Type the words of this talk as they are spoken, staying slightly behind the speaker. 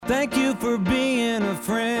Thank you for being a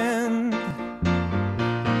friend.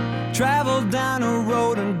 Travel down a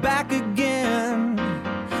road and back again.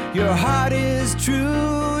 Your heart is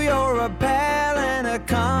true, you're a pal and a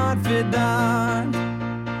confidant.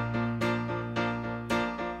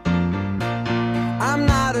 I'm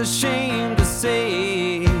not ashamed to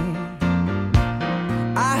say,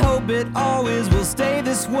 I hope it always will stay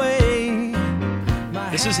this way.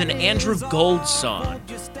 This is an Andrew Gold song.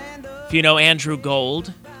 If you know Andrew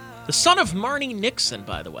Gold, the son of Marnie Nixon,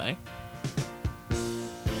 by the way.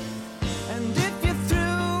 And if you threw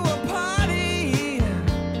a party,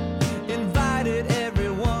 invited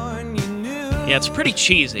everyone you knew. Yeah, it's pretty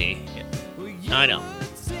cheesy. I know.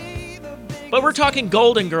 But we're talking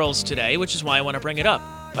Golden Girls today, which is why I want to bring it up.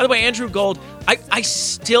 By the way, Andrew Gold, I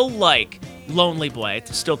still like Lonely Boy. I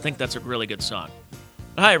still think that's a really good song.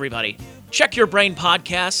 But hi, everybody. Check Your Brain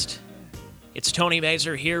podcast. It's Tony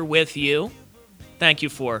Mazur here with you. Thank you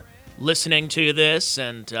for listening to this.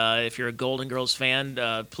 And if you're a Golden Girls fan,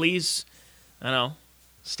 please,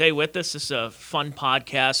 stay with us. This is a fun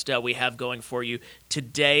podcast we have going for you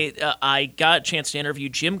today. I got a chance to interview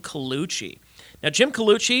Jim Colucci. Now, Jim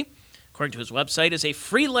Colucci, according to his website, is a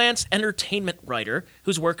freelance entertainment writer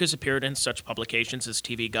whose work has appeared in such publications as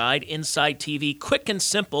TV Guide, Inside TV, Quick and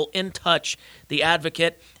Simple, In Touch, The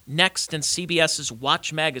Advocate, Next, and CBS's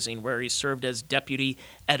Watch Magazine, where he served as deputy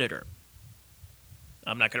editor.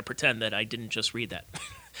 I'm not going to pretend that I didn't just read that.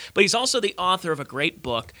 But he's also the author of a great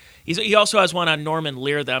book. He also has one on Norman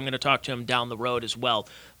Lear that I'm going to talk to him down the road as well.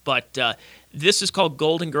 But this is called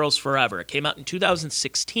Golden Girls Forever. It came out in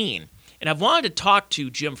 2016. And I've wanted to talk to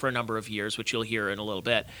Jim for a number of years, which you'll hear in a little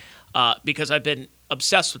bit, because I've been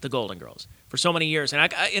obsessed with the Golden Girls for so many years.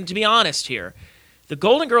 And to be honest here, the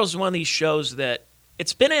Golden Girls is one of these shows that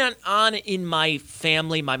it's been on in my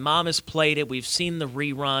family. My mom has played it. We've seen the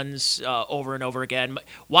reruns over and over again.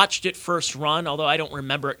 Watched it first run, although I don't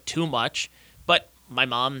remember it too much. But my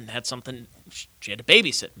mom had something. She had to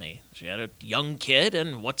babysit me. She had a young kid,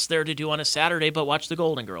 and what's there to do on a Saturday but watch the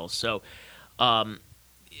Golden Girls? So I've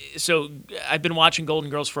been watching Golden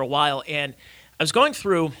Girls for a while, and I was going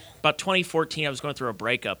through, about 2014, I was going through a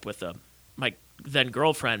breakup with my then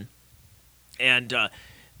girlfriend, and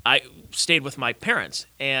I stayed with my parents,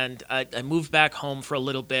 and I moved back home for a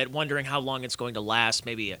little bit, wondering how long it's going to last,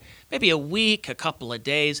 maybe a week, a couple of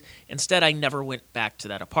days. Instead, I never went back to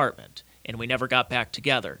that apartment, and we never got back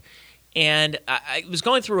together. And I was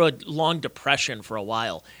going through a long depression for a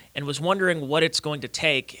while and was wondering what it's going to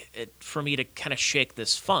take for me to kind of shake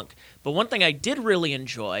this funk. But one thing I did really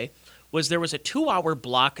enjoy was there was a 2-hour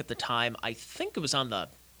block at the time. I think it was on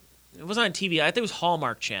TV. I think it was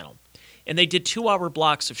Hallmark Channel. And they did 2-hour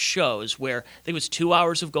blocks of shows where I think it was 2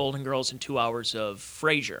 hours of Golden Girls and 2 hours of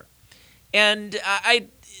Frasier. And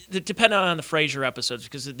depending on the Frasier episodes,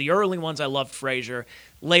 because the early ones I loved Frasier,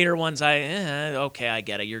 later ones okay, I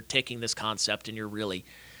get it. You're taking this concept and you're really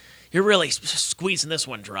squeezing this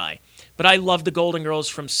one dry. But I loved the Golden Girls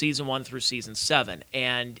from season 1 through season 7,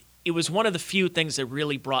 and it was one of the few things that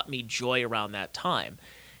really brought me joy around that time.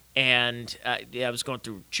 And I was going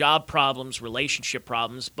through job problems, relationship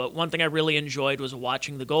problems, but one thing I really enjoyed was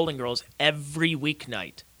watching the Golden Girls every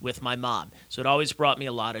weeknight with my mom. So it always brought me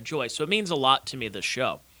a lot of joy. So it means a lot to me, this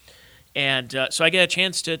show. And so I get a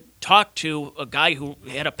chance to talk to a guy who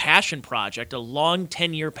had a passion project, a long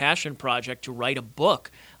 10-year passion project to write a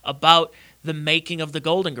book about the making of the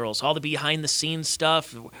Golden Girls, all the behind-the-scenes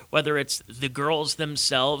stuff, whether it's the girls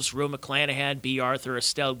themselves, Rue McClanahan, B. Arthur,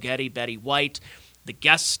 Estelle Getty, Betty White, the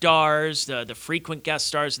guest stars, the frequent guest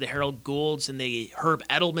stars, the Harold Goulds and the Herb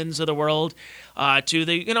Edelmans of the world, to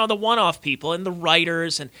the one-off people and the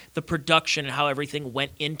writers and the production and how everything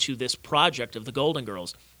went into this project of the Golden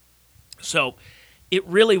Girls. So it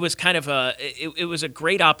really was kind of it was a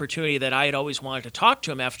great opportunity that I had always wanted to talk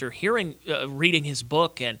to him after reading his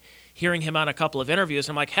book and hearing him on a couple of interviews.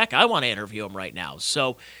 I'm like, heck, I want to interview him right now.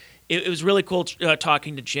 So it was really cool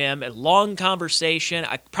talking to Jim. A long conversation.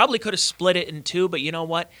 I probably could have split it in two, but you know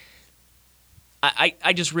what?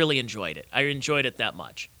 I just really enjoyed it. I enjoyed it that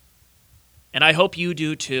much. And I hope you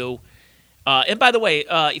do too. And by the way,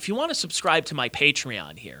 if you want to subscribe to my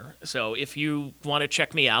Patreon here, so if you want to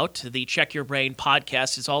check me out, the Check Your Brain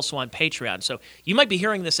podcast is also on Patreon. So you might be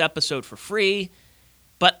hearing this episode for free,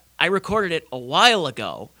 but I recorded it a while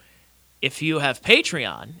ago. If you have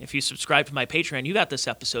Patreon, if you subscribe to my Patreon, you got this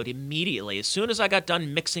episode immediately. As soon as I got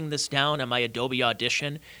done mixing this down on my Adobe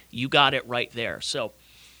Audition, you got it right there. So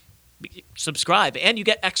subscribe, and you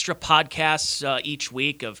get extra podcasts each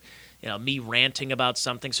week of me ranting about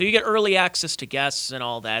something. So you get early access to guests and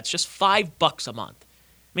all that. It's just $5 a month.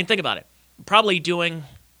 I mean, think about it. I'm probably doing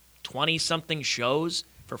 20-something shows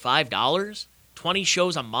for $5, 20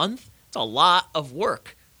 shows a month. It's a lot of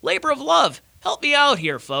work. Labor of love. Help me out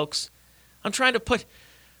here, folks. I'm trying to put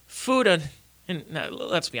food on. And no,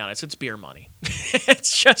 let's be honest, it's beer money.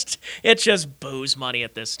 it's just booze money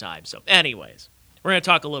at this time. So, anyways, we're going to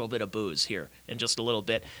talk a little bit of booze here in just a little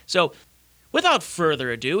bit. So, without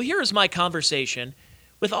further ado, here is my conversation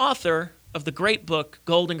with author of the great book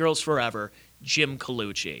Golden Girls Forever, Jim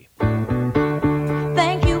Colucci.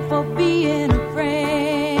 Thank you for being a friend.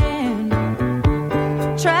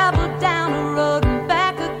 Travel down the road and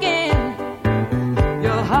back again.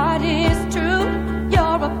 Your heart is true.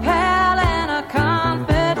 You're a pal and a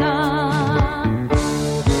confidant.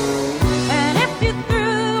 And if you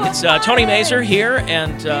threw It's Tony Mazur here,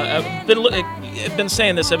 and I've been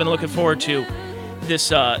saying this. I've been looking forward to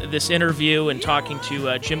this interview and talking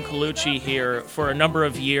to Jim Colucci here for a number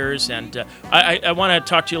of years, and I want to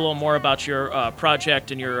talk to you a little more about your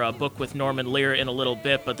project and your book with Norman Lear in a little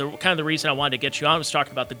bit. But the reason I wanted to get you on was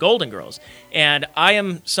talking about the Golden Girls, and I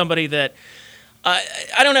am somebody that I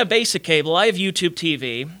don't have basic cable. I have YouTube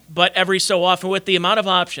TV, but every so often with the amount of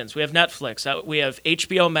options, we have Netflix, we have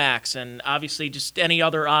HBO Max, and obviously just any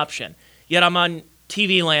other option. Yet I'm on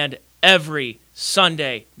TV Land every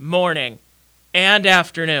Sunday morning and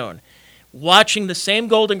afternoon, watching the same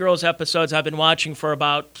Golden Girls episodes I've been watching for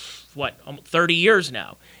about, 30 years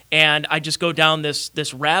now. And I just go down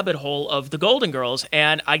this rabbit hole of the Golden Girls,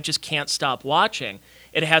 and I just can't stop watching.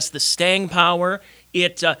 It has the staying power.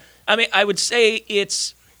 I would say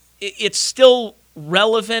it's still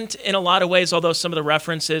relevant in a lot of ways, although some of the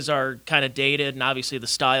references are kind of dated and obviously the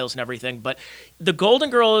styles and everything. But the Golden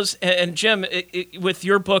Girls, and Jim, with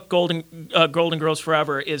your book, Golden Girls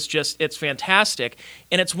Forever, it's fantastic.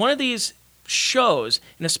 And it's one of these shows,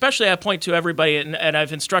 and especially I point to everybody, and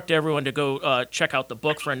I've instructed everyone to go check out the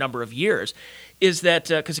book for a number of years, is that,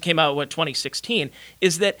 because it came out, 2016,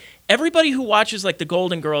 is that everybody who watches, like, the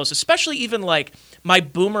Golden Girls, especially even, like, my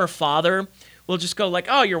boomer father, will just go like,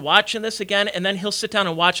 oh, you're watching this again? And then he'll sit down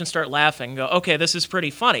and watch and start laughing and go, okay, this is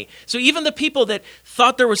pretty funny. So even the people that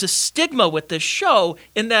thought there was a stigma with this show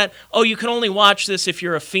in that, oh, you can only watch this if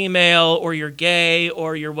you're a female or you're gay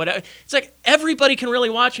or you're whatever. It's like everybody can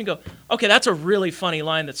really watch and go, okay, that's a really funny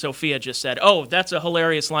line that Sophia just said. Oh, that's a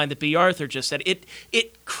hilarious line that B. Arthur just said.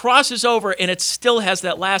 It crosses over and it still has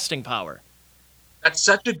that lasting power. That's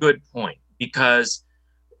such a good point, because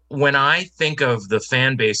when I think of the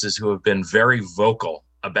fan bases who have been very vocal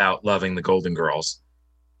about loving the Golden Girls,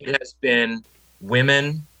 it has been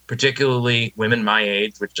women, particularly women my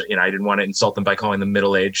age, which, I didn't want to insult them by calling them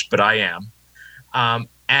middle-aged, but I am.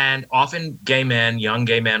 And often gay men, young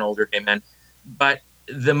gay men, older gay men. But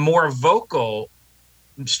the more vocal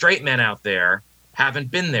straight men out there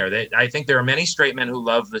haven't been there. I think there are many straight men who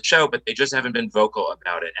love the show, but they just haven't been vocal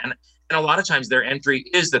about it. And a lot of times their entry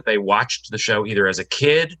is that they watched the show either as a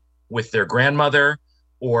kid with their grandmother,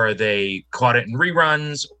 or they caught it in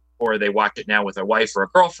reruns, or they watch it now with a wife or a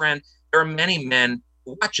girlfriend. There are many men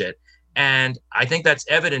who watch it. And I think that's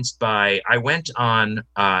evidenced by, I went on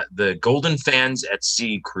the Golden Fans at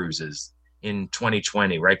Sea cruises in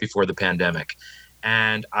 2020, right before the pandemic.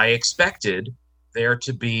 And I expected there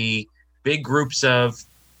to be big groups of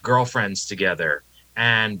girlfriends together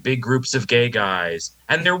and big groups of gay guys.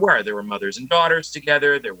 And there were mothers and daughters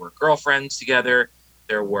together. There were girlfriends together.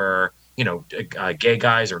 There were, gay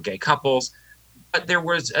guys or gay couples. But there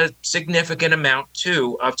was a significant amount,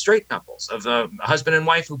 too, of straight couples, of the husband and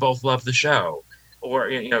wife who both loved the show. Or,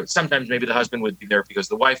 sometimes maybe the husband would be there because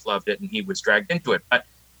the wife loved it and he was dragged into it. But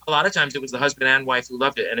a lot of times it was the husband and wife who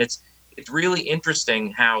loved it. And it's really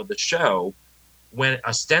interesting how the show, when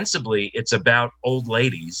ostensibly it's about old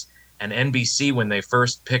ladies, and NBC, when they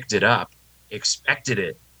first picked it up, expected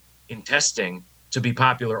it in testing to be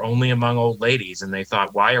popular only among old ladies. And they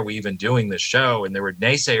thought, why are we even doing this show? And there were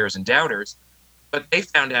naysayers and doubters. But they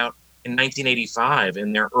found out in 1985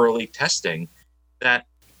 in their early testing that,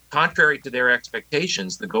 contrary to their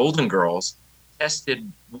expectations, the Golden Girls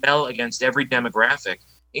tested well against every demographic,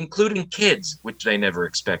 including kids, which they never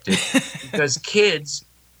expected, because kids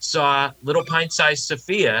saw little pint-sized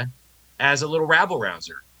Sophia as a little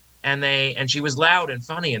rabble-rouser. And she was loud and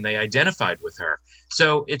funny, and they identified with her.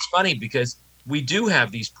 So it's funny because we do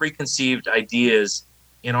have these preconceived ideas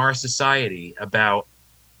in our society about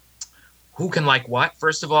who can like what,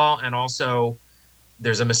 first of all, and also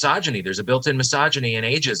there's a misogyny. There's a built-in misogyny and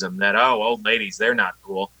ageism that, old ladies, they're not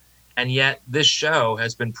cool. And yet this show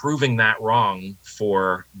has been proving that wrong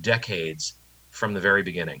for decades from the very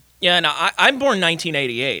beginning. Yeah, no, I'm born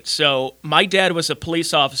 1988, so my dad was a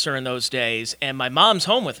police officer in those days, and my mom's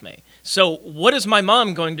home with me. So what is my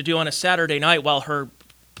mom going to do on a Saturday night while her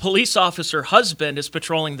police officer husband is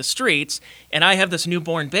patrolling the streets, and I have this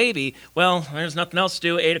newborn baby. Well, there's nothing else to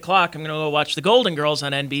do. 8 o'clock, I'm going to go watch The Golden Girls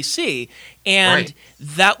on NBC. And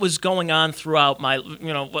that was going on throughout my,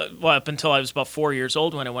 up until I was about 4 years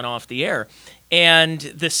old when it went off the air. And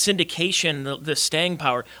the syndication, the staying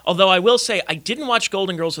power. Although I will say, I didn't watch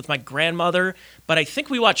Golden Girls with my grandmother, but I think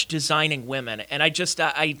we watched Designing Women. And I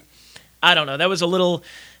don't know. That was a little...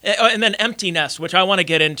 And then Empty Nest, which I want to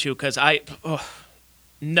get into because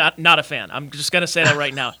not a fan. I'm just going to say that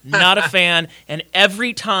right now. Not a fan. And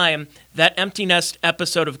every time that Empty Nest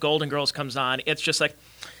episode of Golden Girls comes on, it's just like,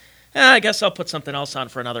 I guess I'll put something else on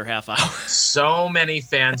for another half hour. So many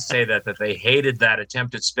fans say that they hated that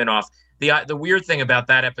attempted spinoff. The weird thing about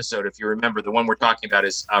that episode, if you remember, the one we're talking about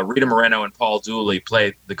is Rita Moreno and Paul Dooley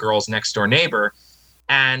play the girl's next door neighbor.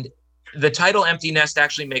 And the title Empty Nest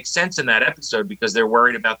actually makes sense in that episode because they're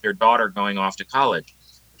worried about their daughter going off to college.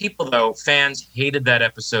 People, though, fans hated that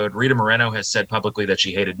episode. Rita Moreno has said publicly that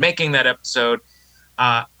she hated making that episode.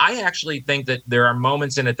 I actually think that there are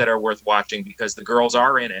moments in it that are worth watching because the girls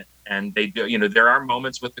are in it. And they do, there are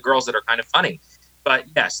moments with the girls that are kind of funny. But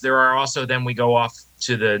yes, there are also, then we go off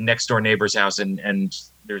to the next door neighbor's house and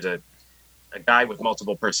there's a guy with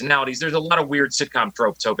multiple personalities. There's a lot of weird sitcom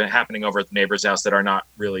tropes happening over at the neighbor's house that are not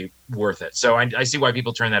really worth it. So I see why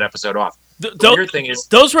people turn that episode off. The weird thing is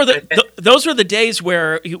those were the days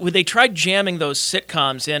where they tried jamming those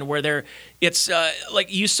sitcoms in where it's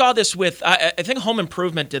like you saw this with I think Home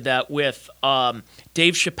Improvement did that with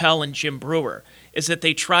Dave Chappelle and Jim Breuer. Is that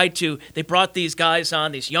they brought these guys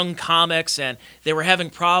on, these young comics, and they were having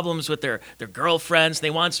problems with their girlfriends. They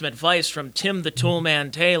want some advice from Tim the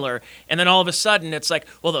Toolman Taylor. And then all of a sudden, it's like,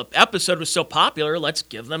 well, the episode was so popular, let's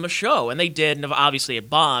give them a show. And they did, and obviously it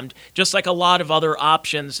bombed, just like a lot of other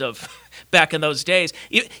options of back in those days.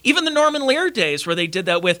 Even the Norman Lear days where they did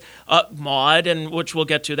that with Maude, and which we'll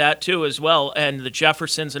get to that too as well, and the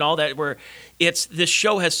Jeffersons and all that, where this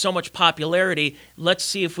show has so much popularity, let's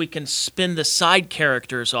see if we can spin the side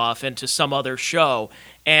characters off into some other show.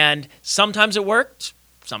 And sometimes it worked,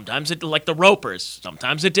 sometimes it, like the Ropers,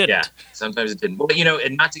 sometimes it didn't. Yeah, sometimes it didn't. But,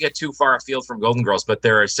 and not to get too far afield from Golden Girls, but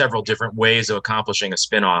there are several different ways of accomplishing a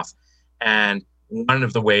spinoff. And one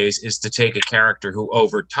of the ways is to take a character who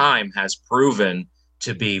over time has proven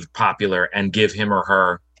to be popular and give him or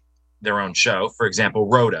her their own show. For example,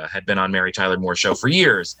 Rhoda had been on Mary Tyler Moore's show for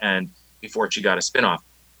years and before she got a spinoff.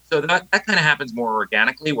 So that kind of happens more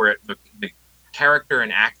organically, where the character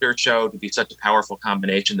and actor show to be such a powerful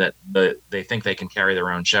combination that they think they can carry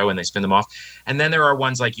their own show and they spin them off. And then there are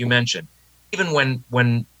ones like you mentioned. Even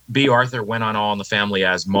when B. Arthur went on All in the Family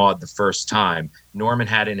as Maude the first time, Norman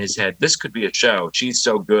had in his head, this could be a show. She's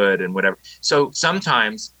so good and whatever. So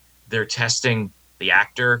sometimes they're testing the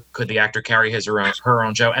actor. Could the actor carry his or her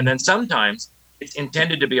own show? And then sometimes it's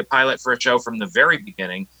intended to be a pilot for a show from the very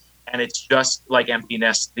beginning. And it's just like Empty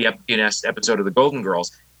Nest, the Empty Nest episode of The Golden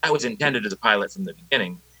Girls. That was intended as a pilot from the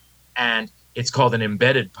beginning. And it's called an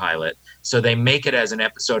embedded pilot. So they make it as an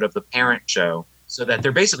episode of the parent show so that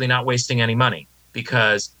they're basically not wasting any money.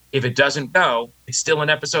 Because if it doesn't go, it's still an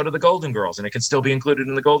episode of The Golden Girls, and it can still be included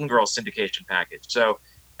in the Golden Girls syndication package. So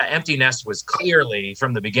Empty Nest was clearly,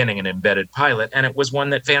 from the beginning, an embedded pilot, and it was one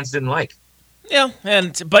that fans didn't like. Yeah,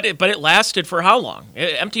 but it lasted for how long?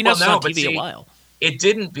 Empty Nest was on TV a while. It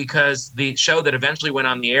didn't, because the show that eventually went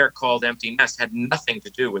on the air called Empty Nest had nothing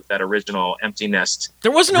to do with that original Empty Nest.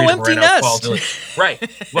 There was no Empty Nest. Right.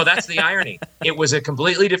 Well, that's the irony. It was a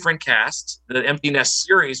completely different cast. The Empty Nest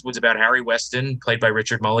series was about Harry Weston, played by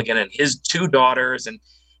Richard Mulligan, and his two daughters, and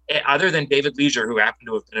other than David Leisure, who happened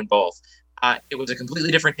to have been in both. It was a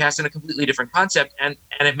completely different cast and a completely different concept, and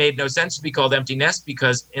it made no sense to be called Empty Nest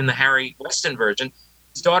because in the Harry Weston version,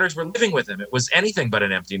 his daughters were living with him. It was anything but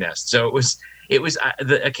an empty nest. So it was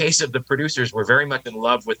a case of the producers were very much in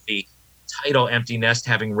love with the title Empty Nest,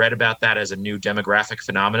 having read about that as a new demographic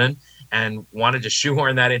phenomenon, and wanted to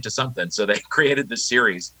shoehorn that into something. So they created this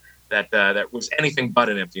series that was anything but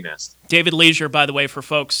an empty nest. David Leisure, by the way, for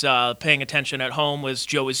folks paying attention at home, was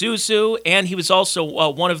Joe Isuzu, and he was also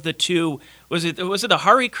one of the two. Was it the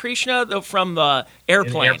Hare Krishna from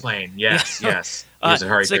Airplane? In Airplane, yes, yes. He was a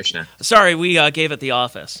Hare Krishna. Sorry, we gave it The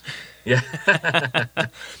Office. Yeah.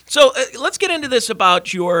 So let's get into this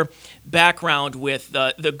about your background with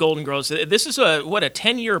the Golden Girls. This is a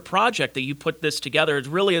 10-year project that you put this together. It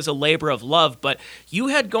really is a labor of love, but you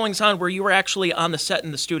had goings on where you were actually on the set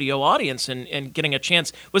in the studio audience and getting a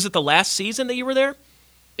chance. Was it the last season that you were there?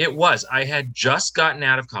 It was. I had just gotten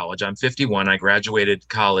out of college. I'm 51. I graduated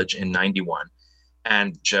college in 91,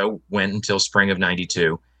 and Joe went until spring of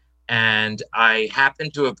 92. And I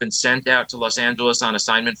happened to have been sent out to Los Angeles on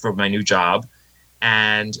assignment for my new job.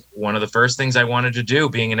 And one of the first things I wanted to do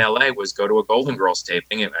being in LA was go to a Golden Girls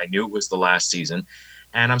taping. I knew it was the last season.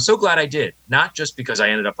 And I'm so glad I did, not just because I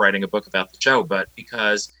ended up writing a book about the show, but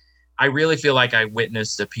because I really feel like I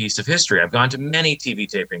witnessed a piece of history. I've gone to many TV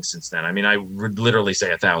tapings since then. I mean, I would literally say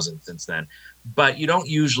 1,000 since then. But you don't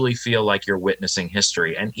usually feel like you're witnessing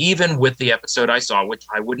history. And even with the episode I saw, which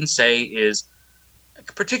I wouldn't say is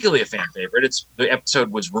particularly a fan favorite, the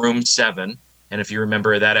episode was Room 7. And if you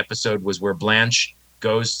remember, that episode was where Blanche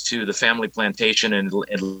goes to the family plantation in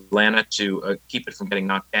Atlanta to keep it from getting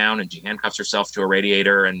knocked down, and she handcuffs herself to a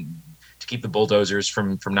radiator and to keep the bulldozers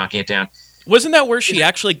from knocking it down. Wasn't that where she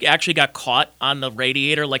actually got caught on the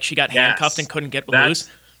radiator? Like she got handcuffed and couldn't get loose?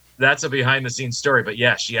 That's a behind-the-scenes story, but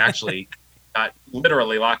yeah, she actually got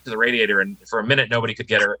literally locked to the radiator, and for a minute nobody could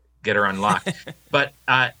get her unlocked. But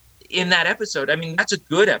in that episode, I mean, that's a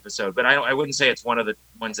good episode, but I wouldn't say it's one of the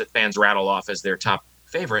ones that fans rattle off as their top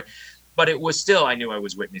favorite. But it was still, I knew I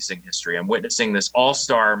was witnessing history. I'm witnessing this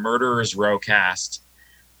all-star Murderers Row cast.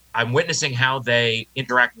 I'm witnessing how they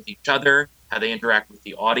interact with each other, how they interact with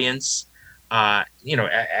the audience.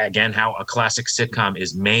 Again, how a classic sitcom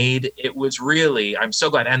is made. It was really, I'm so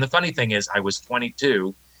glad. And the funny thing is, I was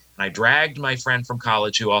 22, and I dragged my friend from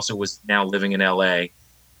college, who also was now living in LA,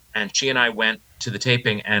 and she and I went to the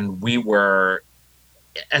taping, and we were,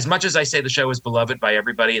 as much as I say the show is beloved by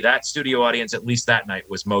everybody, that studio audience, at least that night,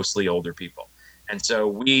 was mostly older people. And so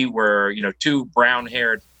we were, two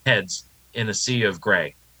brown-haired heads in a sea of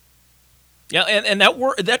gray. Yeah, and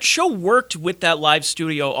that show worked with that live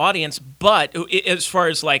studio audience, but as far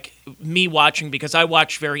as like me watching, because I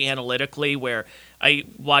watch very analytically, where I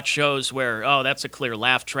watch shows where, that's a clear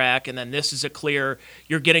laugh track, and then this is a clear,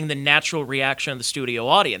 you're getting the natural reaction of the studio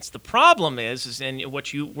audience. The problem is and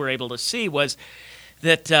what you were able to see was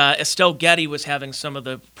that Estelle Getty was having some of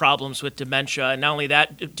the problems with dementia, and not only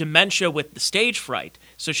that, dementia with the stage fright.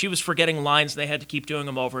 So she was forgetting lines, and they had to keep doing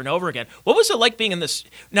them over and over again. What was it like being in this?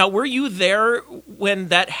 Now, were you there when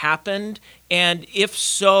that happened? And if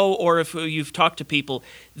so, or if you've talked to people,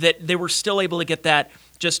 that they were still able to get that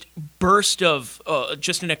just burst of,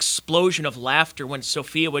 just an explosion of laughter when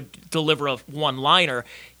Sophia would deliver a one-liner,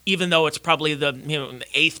 even though it's probably the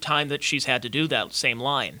 8th time that she's had to do that same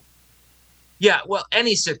line. Yeah, well,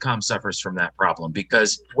 any sitcom suffers from that problem,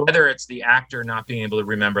 because whether it's the actor not being able to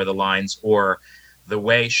remember the lines or the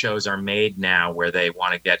way shows are made now where they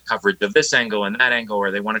want to get coverage of this angle and that angle,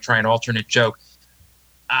 or they want to try an alternate joke,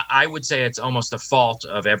 I would say it's almost a fault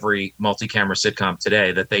of every multi-camera sitcom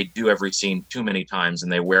today that they do every scene too many times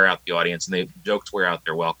and they wear out the audience and the jokes wear out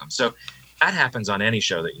their welcome. So that happens on any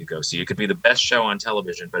show that you go see. It could be the best show on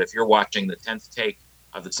television, but if you're watching the 10th take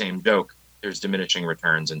of the same joke, there's diminishing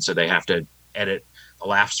returns. And so they have to edit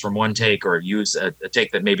laughs from one take or use a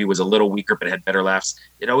take that maybe was a little weaker but had better laughs.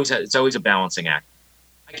 It's always a balancing act.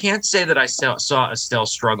 I can't say that I saw Estelle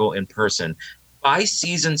struggle in person. By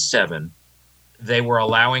season 7, they were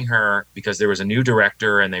allowing her, because there was a new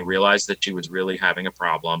director and they realized that she was really having a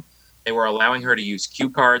problem, they were allowing her to use cue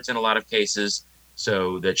cards in a lot of cases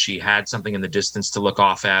so that she had something in the distance to look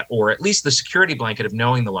off at, or at least the security blanket of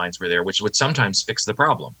knowing the lines were there, which would sometimes fix the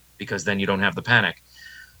problem because then you don't have the panic.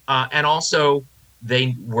 And also,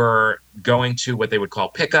 they were going to what they would call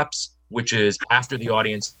pickups, which is after the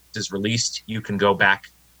audience is released, you can go back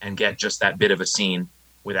and get just that bit of a scene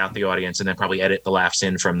without the audience and then probably edit the laughs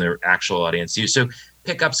in from the actual audience. So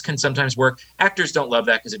pickups can sometimes work. Actors don't love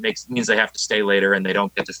that because it means they have to stay later and they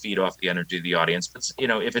don't get to feed off the energy of the audience. But,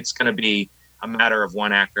 if it's going to be a matter of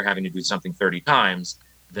one actor having to do something 30 times,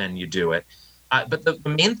 then you do it. But the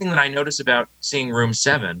main thing that I noticed about seeing Room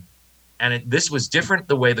 7, and this was different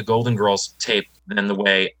the way the Golden Girls tape than the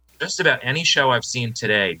way just about any show I've seen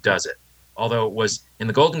today does it. Although it was, in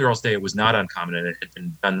the Golden Girls day, it was not uncommon and it had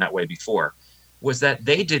been done that way before, was that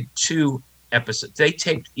they did 2 episodes. They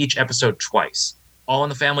taped each episode twice. All in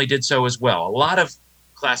the Family did so as well. A lot of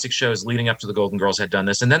classic shows leading up to the Golden Girls had done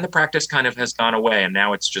this, and then the practice kind of has gone away, and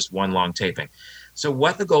now it's just one long taping. So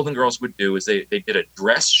what the Golden Girls would do is they did a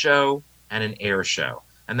dress show and an air show.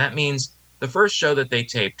 And that means the first show that they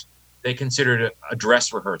taped, they considered a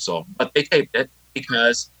dress rehearsal, but they taped it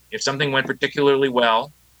because if something went particularly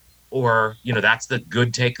well, or, that's the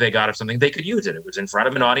good take they got of something, they could use it. It was in front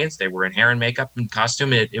of an audience. They were in hair and makeup and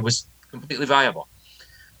costume. It was completely viable.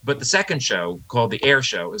 But the second show, called the air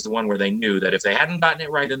show, is the one where they knew that if they hadn't gotten it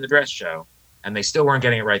right in the dress show and they still weren't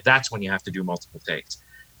getting it right, that's when you have to do multiple takes.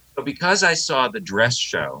 But because I saw the dress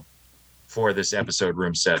show for this episode,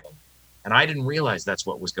 Room 7, and I didn't realize that's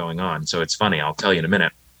what was going on. So it's funny. I'll tell you in a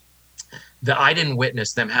minute. I didn't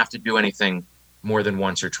witness them have to do anything more than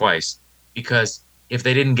once or twice, because if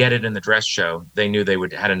they didn't get it in the dress show, they knew they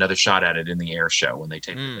would had another shot at it in the air show when they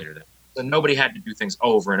taped it later. So nobody had to do things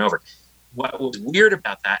over and over. What was weird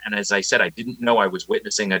about that, and as I said, I didn't know I was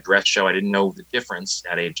witnessing a dress show. I didn't know the difference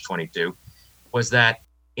at age 22, was that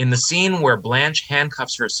in the scene where Blanche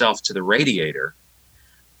handcuffs herself to the radiator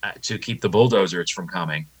to keep the bulldozers from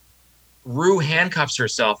coming, Rue handcuffs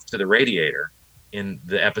herself to the radiator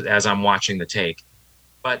as I'm watching the take,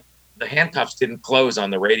 but the handcuffs didn't close on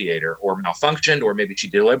the radiator, or malfunctioned, or maybe she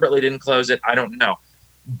deliberately didn't close it. I don't know.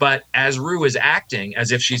 But as Rue is acting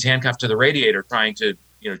as if she's handcuffed to the radiator, trying to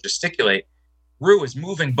gesticulate, Rue is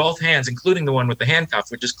moving both hands, including the one with the handcuff,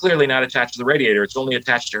 which is clearly not attached to the radiator. It's only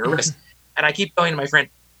attached to her wrist. And I keep going to my friend,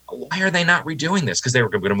 why are they not redoing this? Because they were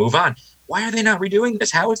going to move on. Why are they not redoing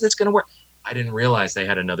this? How is this going to work? I didn't realize they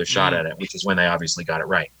had another shot at it, which is when they obviously got it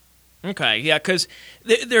right. Okay, yeah, because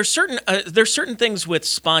there's certain things with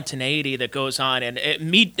spontaneity that goes on, and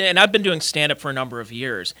I've been doing stand-up for a number of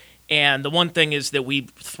years, and the one thing is that we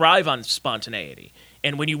thrive on spontaneity.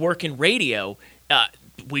 And when you work in radio,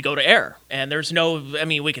 we go to air, and there's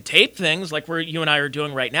we could tape things like you and I are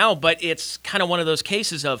doing right now, but it's kind of one of those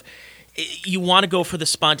cases of you want to go for the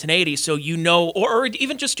spontaneity, so or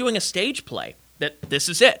even just doing a stage play, that this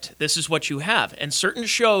is it, this is what you have. And certain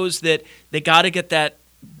shows that they got to get that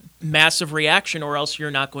massive reaction, or else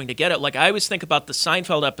you're not going to get it. Like I always think about the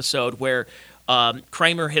Seinfeld episode where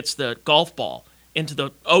Kramer hits the golf ball into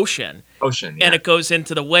the ocean, yeah. And it goes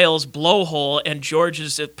into the whale's blowhole, and George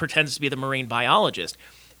pretends to be the marine biologist.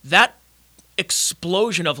 That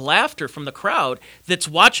explosion of laughter from the crowd that's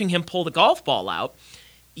watching him pull the golf ball out,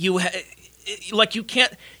 you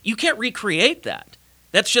can't recreate that.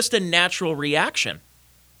 That's just a natural reaction.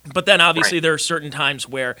 But then obviously there are certain times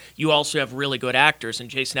where you also have really good actors, and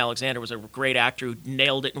Jason Alexander was a great actor who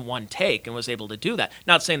nailed it in one take and was able to do that.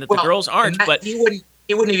 Not saying that the girls aren't, but he wouldn't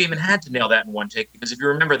have even had to nail that in one take, because if you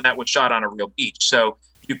remember, that was shot on a real beach. So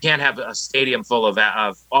you can't have a stadium full of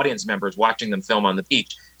audience members watching them film on the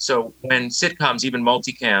beach. So when sitcoms, even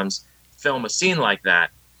multicams, film a scene like that,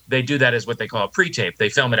 they do that as what they call a pre-tape. They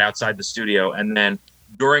film it outside the studio, and then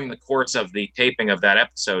during the course of the taping of that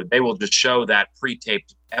episode, they will just show that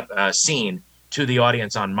pre-taped scene to the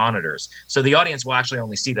audience on monitors. So the audience will actually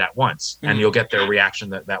only see that once, and you'll get their reaction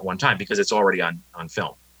that one time, because it's already on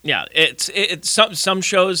film. Yeah, it's some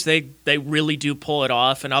shows they really do pull it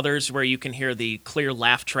off, and others where you can hear the clear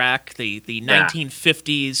laugh track, the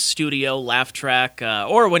 1950s studio laugh track,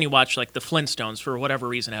 or when you watch like the Flintstones, for whatever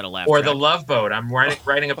reason, had a laugh track. Or the Love Boat. I'm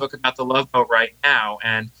writing a book about the Love Boat right now,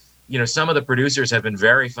 and some of the producers have been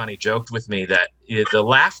very funny, joked with me that the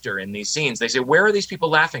laughter in these scenes, they say, where are these people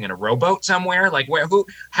laughing? In a rowboat somewhere? Like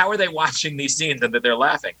how are they watching these scenes and that they're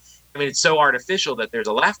laughing? I mean, it's so artificial that there's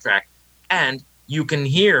a laugh track, and you can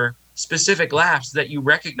hear specific laughs that you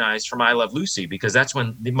recognize from I Love Lucy, because that's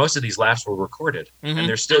when most of these laughs were recorded, and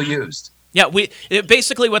they're still used. Yeah,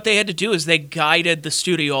 basically what they had to do is they guided the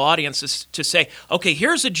studio audiences to say, okay,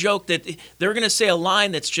 here's a joke that they're going to say a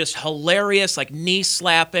line that's just hilarious, like knee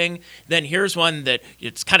slapping. Then here's one that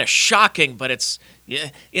it's kind of shocking, but it's,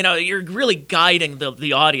 you're really guiding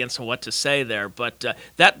the audience on what to say there. But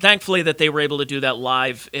that thankfully that they were able to do that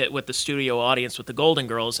live with the studio audience with the Golden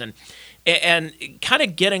Girls. And kind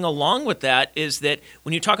of getting along with that is that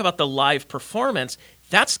when you talk about the live performance,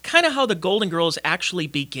 that's kind of how the Golden Girls actually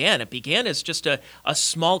began. It began as just a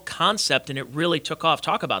small concept, and it really took off.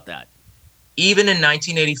 Talk about that. Even in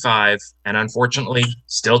 1985, and unfortunately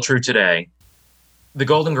still true today, the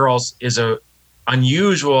Golden Girls is a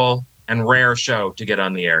unusual and rare show to get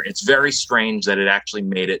on the air. It's very strange that it actually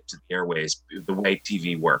made it to the airways, the way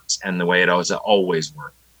TV works and the way it always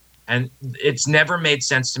worked. And it's never made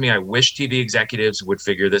sense to me. I wish TV executives would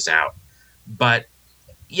figure this out. But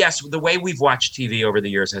yes, the way we've watched TV over the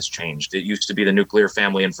years has changed. It used to be the nuclear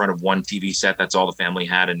family in front of one TV set. That's all the family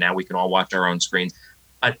had. And now we can all watch our own screens.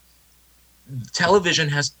 But television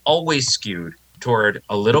has always skewed toward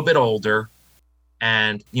a little bit older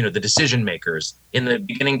and, the decision makers. In the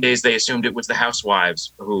beginning days, they assumed it was the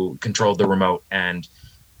housewives who controlled the remote and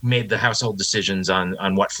made the household decisions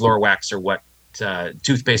on what floor wax or what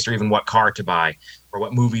toothpaste or even what car to buy or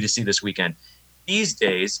what movie to see this weekend. These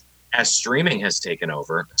days, as streaming has taken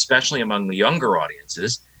over, especially among the younger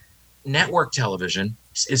audiences, network television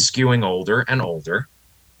is skewing older and older.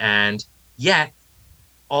 And yet,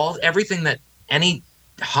 everything that any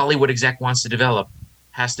Hollywood exec wants to develop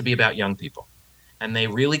has to be about young people. And they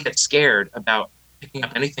really get scared about picking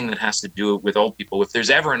up anything that has to do with old people. If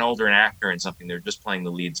there's ever an older actor in something, they're just playing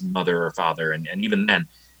the lead's mother or father. And even then,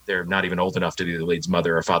 they're not even old enough to be the lead's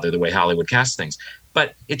mother or father the way Hollywood casts things.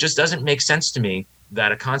 But it just doesn't make sense to me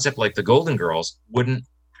that a concept like the Golden Girls wouldn't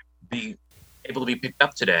be able to be picked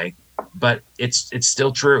up today, but it's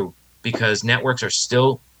still true because networks are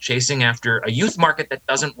still chasing after a youth market that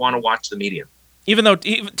doesn't want to watch the medium. Even though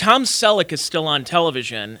Tom Selleck is still on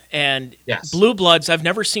television, and Yes. Blue Bloods, I've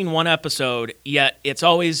never seen one episode, yet it's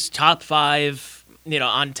always top 5,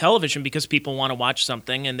 on television because people want to watch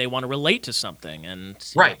something and they want to relate to something. And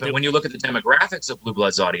Right, but when you look at the demographics of Blue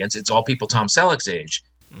Bloods audience, it's all people Tom Selleck's age,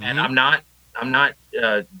 and I'm not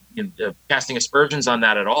casting aspersions on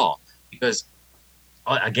that at all, because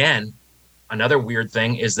again, another weird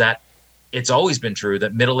thing is that it's always been true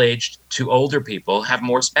that middle-aged to older people have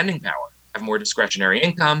more spending power, have more discretionary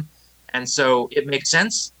income, and so it makes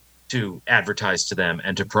sense to advertise to them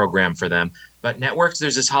and to program for them. But networks,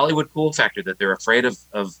 there's this Hollywood cool factor that they're afraid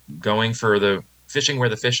of going for the fishing where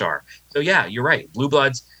the fish are. So yeah, you're right. Blue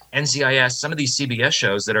Bloods, NCIS, some of these CBS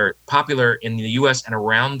shows that are popular in the US and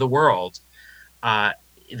around the world,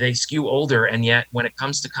 they skew older, and yet when it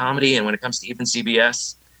comes to comedy and when it comes to even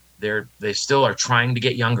CBS, they still are trying to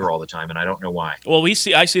get younger all the time, and I don't know why. Well,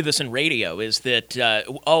 I see this in radio, is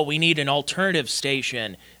that, we need an alternative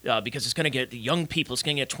station because it's going to get young people, it's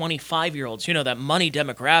going to get 25-year-olds, that money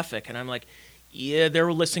demographic. And I'm like, yeah,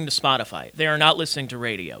 they're listening to Spotify. They are not listening to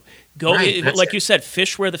radio. Right, You said,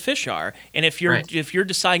 fish where the fish are. And if you're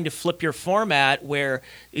deciding to flip your format whether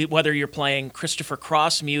you're playing Christopher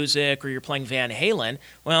Cross music or you're playing Van Halen,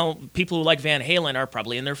 well, people who like Van Halen are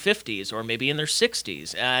probably in their 50s or maybe in their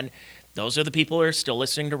 60s. And those are the people who are still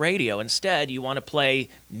listening to radio. Instead, you want to play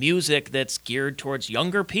music that's geared towards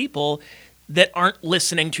younger people that aren't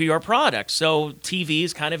listening to your product. So TV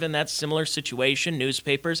is kind of in that similar situation,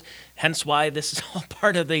 newspapers, hence why this is all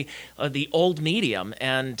part of the old medium.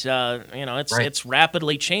 And, it's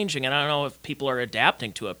rapidly changing, and I don't know if people are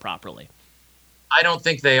adapting to it properly. I don't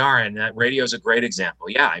think they are, and that radio is a great example.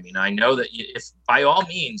 Yeah, I mean, I know that if by all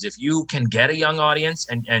means, if you can get a young audience,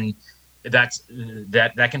 and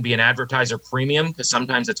that can be an advertiser premium, because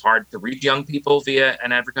sometimes it's hard to reach young people via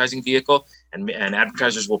an advertising vehicle, and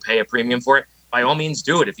advertisers will pay a premium for it. By all means,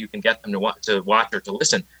 do it if you can get them to watch or to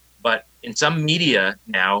listen. But in some media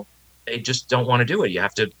now, they just don't want to do it. You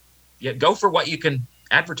have to go for what you can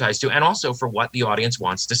advertise to, and also for what the audience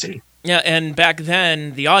wants to see. Yeah, and back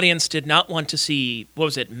then, the audience did not want to see, what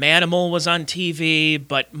was it, Manimal was on TV,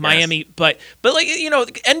 but Miami, yes. but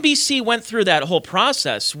NBC went through that whole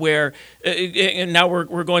process where, and now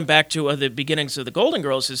we're going back to the beginnings of the Golden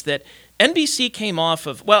Girls, is that NBC came off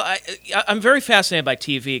of, I'm very fascinated by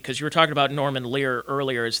TV, because you were talking about Norman Lear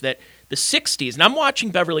earlier, is that the 60s, and I'm watching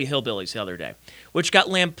Beverly Hillbillies the other day, which got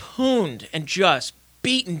lampooned and just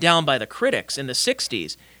beaten down by the critics in the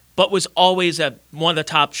 60s, but was always one of the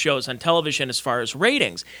top shows on television as far as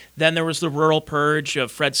ratings. Then there was the Rural Purge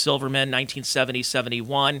of Fred Silverman,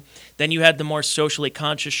 1970-71. Then you had the more socially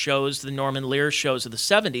conscious shows, the Norman Lear shows of the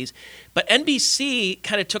 70s. But NBC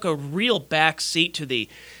kind of took a real back seat to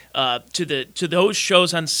those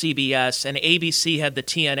shows on CBS, and ABC had the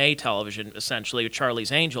TNA television, essentially, with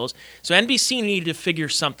Charlie's Angels. So NBC needed to figure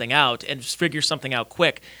something out, and figure something out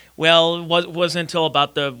quick. Well, it wasn't until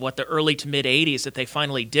about the early to mid 80s that they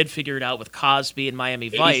finally did figure it out with Cosby and Miami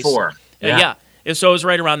Vice. 84. Yeah. So it was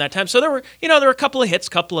right around that time. So there were a couple of hits,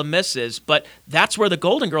 couple of misses, but that's where the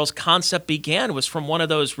Golden Girls concept began, was from one of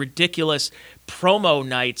those ridiculous promo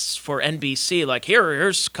nights for NBC. Like,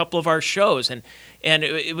 here's a couple of our shows, and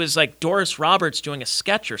it was like Doris Roberts doing a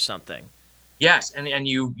sketch or something. Yes, and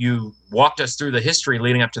you walked us through the history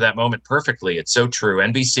leading up to that moment perfectly. It's so true.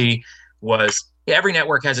 NBC was, every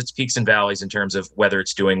network has its peaks and valleys in terms of whether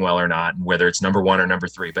it's doing well or not, and whether it's number 1 or number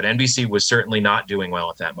 3. But NBC was certainly not doing well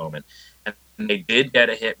at that moment. And they did get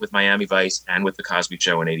a hit with Miami Vice and with The Cosby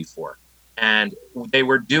Show in '84. And they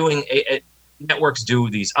were doing, networks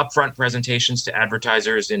do these upfront presentations to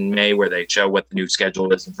advertisers in May where they show what the new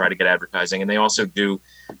schedule is and try to get advertising. And they also do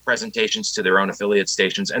presentations to their own affiliate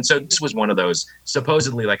stations. And so this was one of those,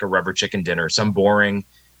 supposedly like a rubber chicken dinner, some boring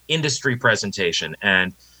industry presentation.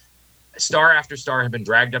 And star after star had been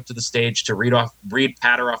dragged up to the stage to read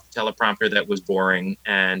patter off the teleprompter that was boring.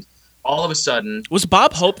 And all of a sudden... Was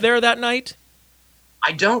Bob Hope there that night?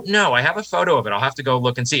 I don't know. I have a photo of it. I'll have to go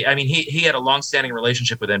look and see. I mean, he had a long-standing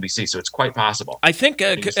relationship with NBC, so it's quite possible. I think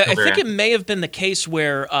it may have been the case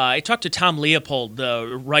where I talked to Tom Leopold,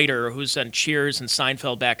 the writer who's on Cheers and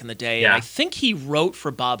Seinfeld back in the day, and I think he wrote for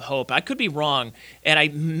Bob Hope. I could be wrong, and I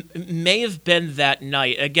may have been that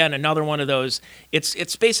night. Again, another one of those.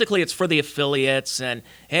 It's basically it's for the affiliates, and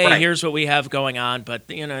hey, here's what we have going on, but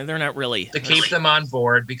they're not really to keep them on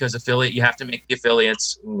board, because you have to make the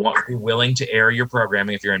affiliates be willing to air your program.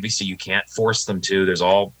 If you're NBC, you can't force them to. There's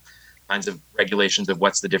all kinds of regulations of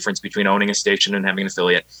what's the difference between owning a station and having an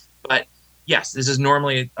affiliate. But yes, this is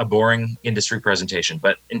normally a boring industry presentation,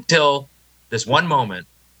 but until this one moment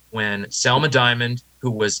when Selma Diamond,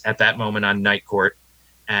 who was at that moment on Night Court,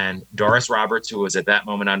 and Doris Roberts, who was at that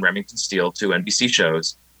moment on Remington Steele, 2 NBC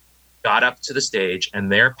shows, got up to the stage,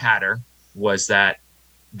 and their patter was that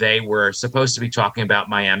they were supposed to be talking about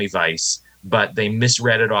Miami Vice, but they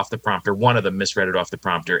misread it off the prompter. One of them misread it off the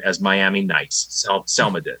prompter as Miami Nice.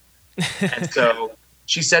 Selma did. And so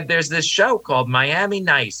she said, there's this show called Miami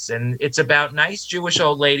Nice, and it's about nice Jewish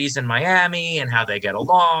old ladies in Miami and how they get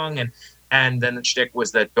along. And then the shtick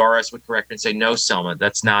was that Doris would correct her and say, no, Selma,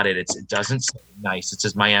 that's not it. It doesn't say nice. It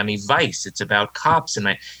says Miami Vice. It's about cops.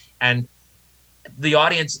 And the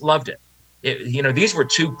audience loved it. These were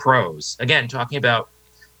 2 pros, again, talking about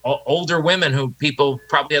older women who people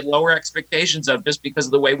probably had lower expectations of just because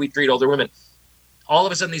of the way we treat older women. All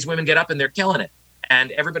of a sudden, these women get up and they're killing it.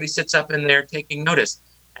 And everybody sits up and they're taking notice.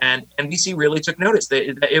 And NBC really took notice.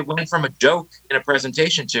 It went from a joke in a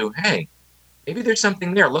presentation to, hey, maybe there's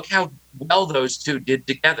something there. Look how well those 2 did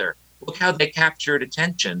together. Look how they captured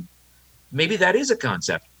attention. Maybe that is a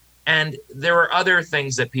concept. And there were other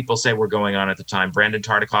things that people say were going on at the time. Brandon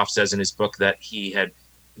Tartikoff says in his book that he had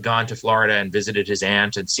gone to Florida and visited his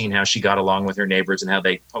aunt and seen how she got along with her neighbors and how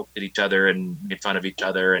they poked at each other and made fun of each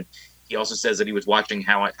other. And he also says that he was watching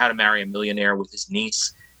How to Marry a Millionaire with his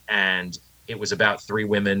niece, and it was about 3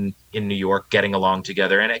 women in New York getting along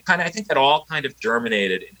together. And I think that all kind of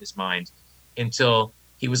germinated in his mind until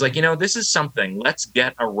he was like, this is something. Let's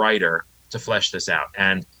get a writer to flesh this out.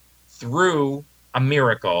 And through a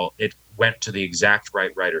miracle, it went to the exact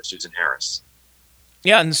right writer, Susan Harris.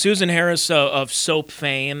 Yeah, and Susan Harris of soap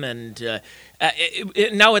fame, and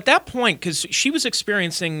now at that point, because she was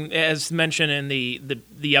experiencing, as mentioned in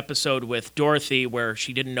the episode with Dorothy, where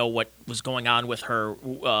she didn't know what was going on with her.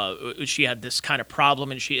 She had this kind of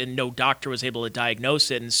problem, and no doctor was able to diagnose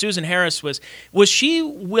it. And Susan Harris was she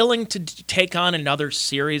willing to take on another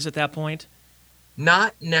series at that point?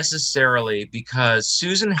 Not necessarily, because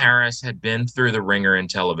Susan Harris had been through the ringer in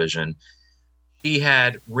television. She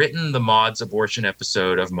had written the Maud's abortion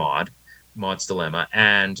episode of Maud's Dilemma,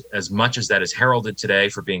 and as much as that is heralded today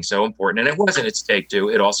for being so important, and it wasn't its Take Two,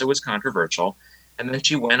 it also was controversial. And then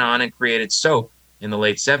she went on and created Soap in the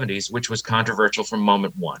late 70s, which was controversial from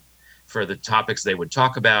moment one. For the topics they would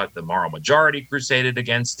talk about, the moral majority crusaded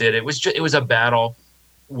against it. It was a battle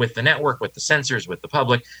with the network, with the censors, with the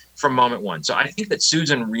public from moment one. So I think that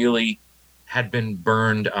Susan really had been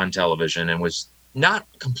burned on television and was not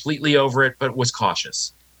completely over it, but was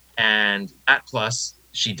cautious. And that plus,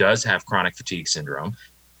 she does have chronic fatigue syndrome.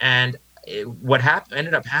 And what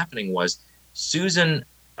ended up happening was Susan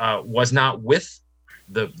was not with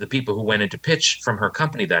the people who went into pitch from her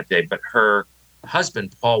company that day, but her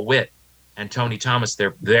husband, Paul Witt, and Tony Thomas,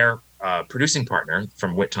 their producing partner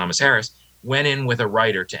from Witt Thomas Harris, went in with a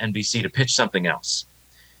writer to NBC to pitch something else.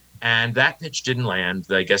 And that pitch didn't land.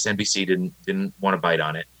 I guess NBC didn't want to bite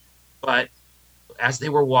on it. But as they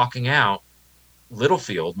were walking out,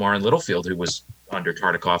 Maureen Littlefield, who was under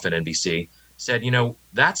Tartikoff at NBC, said,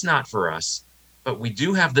 that's not for us, but we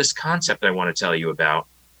do have this concept I want to tell you about,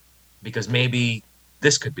 because maybe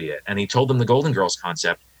this could be it. And he told them the Golden Girls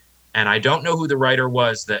concept. And I don't know who the writer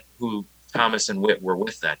was who Thomas and Witt were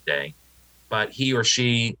with that day, but he or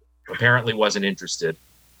she apparently wasn't interested.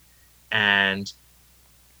 And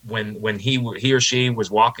when he or she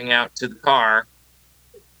was walking out to the car,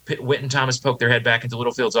 Witt and Thomas poked their head back into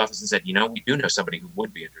Littlefield's office and said, we do know somebody who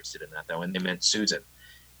would be interested in that, though. And they meant Susan.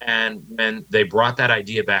 And when they brought that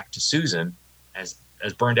idea back to Susan, as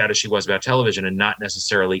burned out as she was about television and not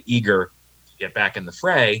necessarily eager to get back in the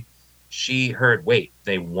fray, she heard, wait,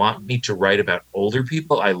 they want me to write about older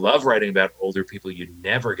people? I love writing about older people. You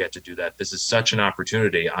never get to do that. This is such an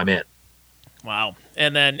opportunity. I'm in. Wow.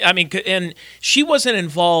 And then, and she wasn't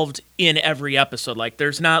involved in every episode. Like,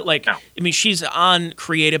 there's not no. She's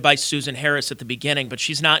created by Susan Harris at the beginning, but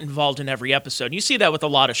she's not involved in every episode. You see that with a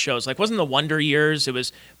lot of shows. Like, wasn't the Wonder Years?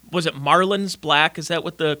 Was it Marlins Black? Is that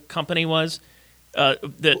what the company was?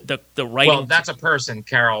 The writing. Well, that's a person,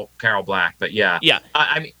 Carol Black. But yeah. Yeah.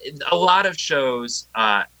 A lot of shows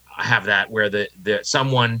have that where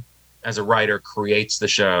someone as a writer creates the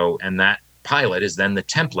show, and that pilot is then the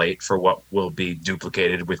template for what will be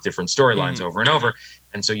duplicated with different storylines over and over.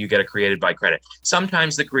 And so you get a created by credit.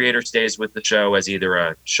 Sometimes the creator stays with the show as either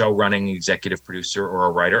a show running executive producer or a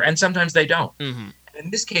writer, and sometimes they don't. Mm-hmm. In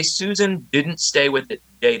this case, Susan didn't stay with it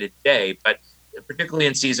day to day, but particularly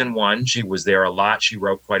in season 1, she was there a lot. She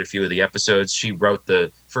wrote quite a few of the episodes. She wrote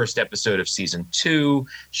the first episode of season 2.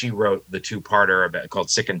 She wrote the 2-parter called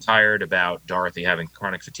Sick and Tired about Dorothy having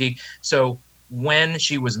chronic fatigue. So when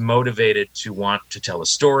she was motivated to want to tell a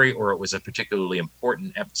story, or it was a particularly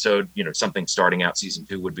important episode, something starting out season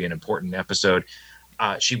 2 would be an important episode,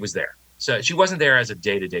 she was there. So she wasn't there as a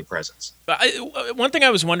day-to-day presence. One thing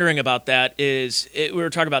I was wondering about that is we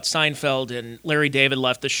were talking about Seinfeld, and Larry David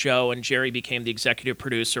left the show, and Jerry became the executive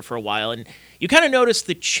producer for a while. And you kind of noticed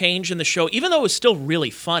the change in the show, even though it was still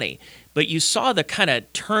really funny. But you saw the kind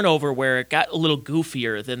of turnover where it got a little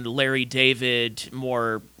goofier than the Larry David,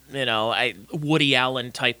 more Woody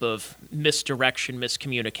Allen type of misdirection,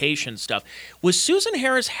 miscommunication stuff. Was Susan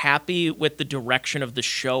Harris happy with the direction of the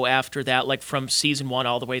show after that, like from season 1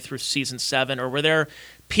 all the way through season 7? Or were there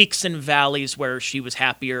peaks and valleys where she was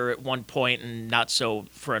happier at one point and not so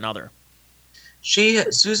for another?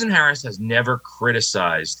 Susan Harris has never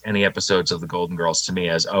criticized any episodes of The Golden Girls to me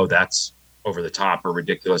as, oh, that's over the top or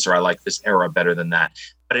ridiculous, or I like this era better than that.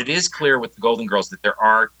 But it is clear with The Golden Girls that there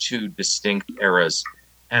are 2 distinct eras.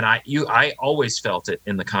 And I always felt it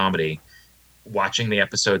in the comedy. Watching the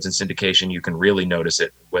episodes in syndication, you can really notice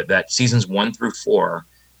it. That seasons 1 through 4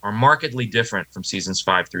 are markedly different from seasons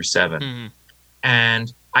 5 through 7. Mm-hmm.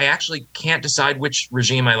 And I actually can't decide which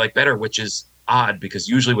regime I like better, which is odd, because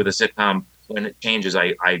usually with a sitcom, when it changes,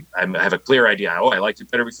 I have a clear idea. Oh, I liked it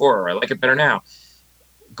better before, or I like it better now.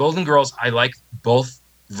 Golden Girls, I like both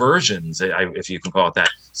versions, if you can call it that.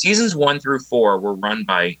 Seasons 1 through 4 were run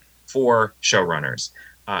by 4 showrunners.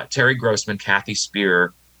 Terry Grossman, Kathy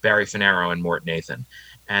Spear, Barry Finaro, and Mort Nathan.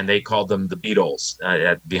 And they called them the Beatles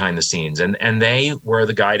behind the scenes. And they were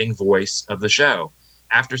the guiding voice of the show.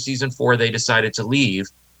 After season 4, they decided to leave,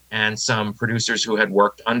 and some producers who had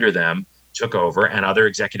worked under them took over, and other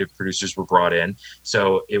executive producers were brought in.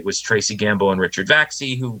 So it was Tracy Gamble and Richard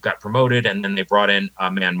Vaxey who got promoted, and then they brought in a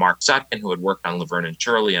man, Mark Sutkin, who had worked on Laverne and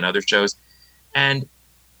Shirley and other shows. And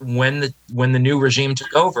when the new regime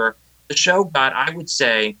took over, the show got, I would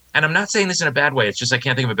say, and I'm not saying this in a bad way, it's just I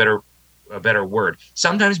can't think of a better word,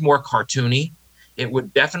 sometimes more cartoony. It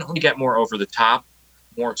would definitely get more over the top,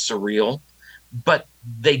 more surreal, but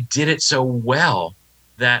they did it so well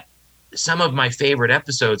that some of my favorite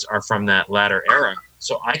episodes are from that latter era.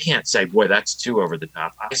 So I can't say, boy, that's too over the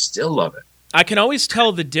top. I still love it. I can always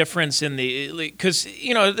tell the difference in because,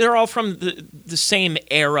 they're all from the same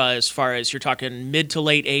era as far as you're talking mid to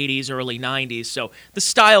late 80s, early 90s. So the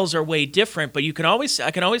styles are way different, but I can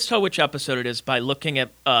always tell which episode it is by looking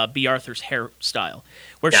at Bea Arthur's hairstyle,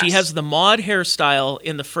 where she has the Maude hairstyle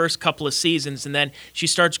in the first couple of seasons, and then she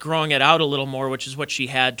starts growing it out a little more, which is what she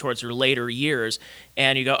had towards her later years.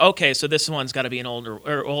 And you go, okay, so this one's got to be an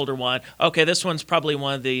older one. Okay, this one's probably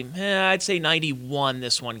one of the, I'd say 91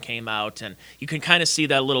 this one came out. And you can kind of see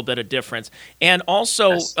that little bit of difference. And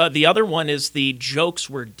also, the other one is the jokes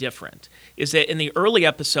were different. Is that in the early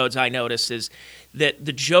episodes I noticed is that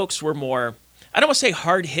the jokes were more, I don't want to say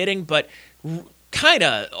hard-hitting, but kind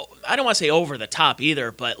of, I don't want to say over the top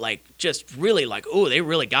either, but like just really like, oh, they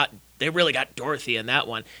really got Dorothy in that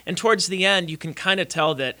one. And towards the end, you can kind of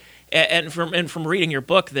tell that, and from reading your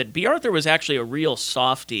book, that Bea Arthur was actually a real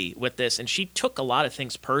softie with this, and she took a lot of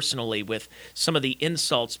things personally with some of the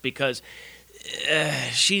insults because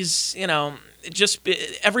she's, just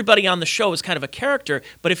everybody on the show is kind of a character,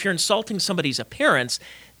 but if you're insulting somebody's appearance,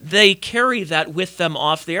 they carry that with them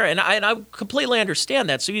off the air, and I completely understand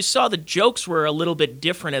that. So you saw the jokes were a little bit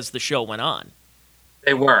different as the show went on.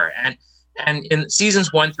 They were, and in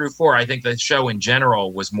seasons 1 through 4, I think the show in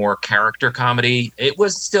general was more character comedy. It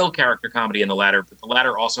was still character comedy in the latter, but the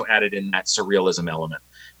latter also added in that surrealism element,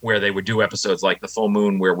 where they would do episodes like The Full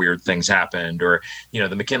Moon where weird things happened, or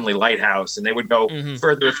the McKinley Lighthouse, and they would go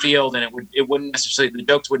further afield, and it wouldn't necessarily, the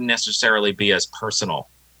jokes wouldn't necessarily be as personal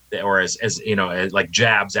or as like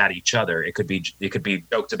jabs at each other. It could be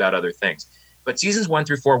jokes about other things. But seasons 1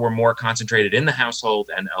 through 4 were more concentrated in the household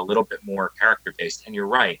and a little bit more character based. And you're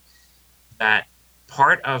right that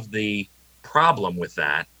part of the problem with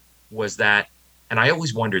that was that, and I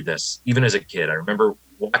always wondered this, even as a kid. I remember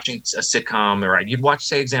watching a sitcom, or you'd watch,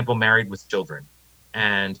 say, example, Married with Children,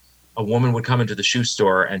 and a woman would come into the shoe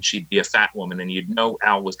store and she'd be a fat woman, and you'd know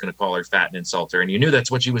Al was going to call her fat and insult her, and you knew that's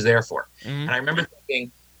what she was there for. And I remember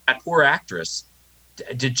thinking, that poor actress,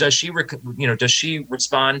 does she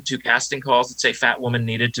respond to casting calls that say fat woman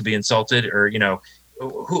needed to be insulted, or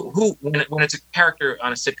who when it's a character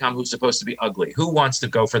on a sitcom who's supposed to be ugly, who wants to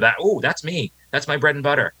go for that? Oh, that's me. That's my bread and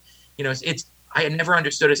butter. I had never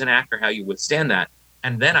understood as an actor how you withstand that.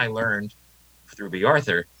 And then I learned through Bea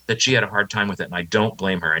Arthur that she had a hard time with it, and I don't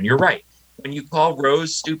blame her. And you're right. When you call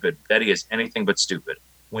Rose stupid, Betty is anything but stupid.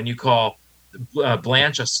 When you call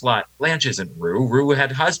Blanche a slut, Blanche isn't Rue. Rue had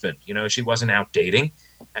a husband. She wasn't out dating,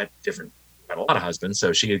 had different had a lot of husbands,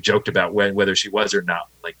 so she had joked about whether she was or not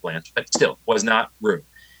like Blanche, but still was not rude.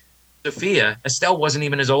 Sophia, Estelle wasn't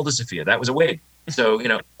even as old as Sophia. That was a wig. So,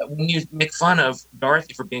 when you make fun of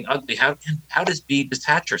Dorothy for being ugly, how does Bea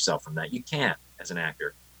detach herself from that? You can't as an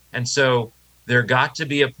actor. And so there got to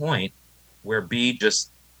be a point where Bea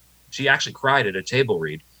she actually cried at a table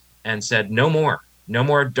read and said, no more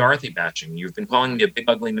Dorothy bashing. You've been calling me a big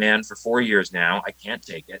ugly man for 4 years now. I can't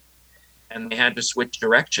take it. And they had to switch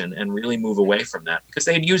direction and really move away from that because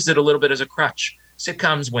they had used it a little bit as a crutch.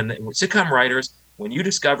 Sitcom writers, when you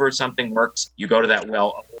discover something works, you go to that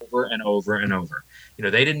well over and over and over.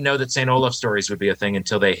 They didn't know that St. Olaf stories would be a thing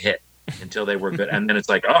until they were good. And then it's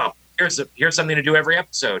like, oh, here's something to do every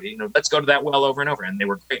episode. Let's go to that well over and over. And they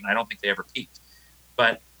were great. And I don't think they ever peaked.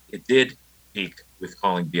 But it did peak with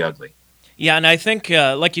calling Bea ugly. Yeah, and I think,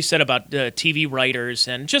 like you said about TV writers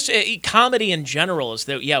and just comedy in general is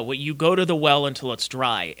that, you go to the well until it's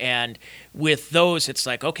dry. And with those, it's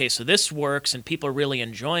like, okay, so this works and people are really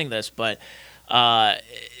enjoying this. But and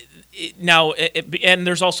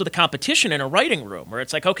there's also the competition in a writing room where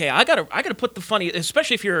it's like, okay, I gotta put the funny,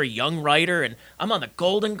 especially if you're a young writer and I'm on the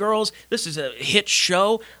Golden Girls. This is a hit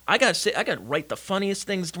show. I gotta write the funniest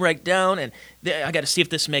things right down, and I gotta see if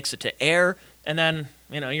this makes it to air. And then,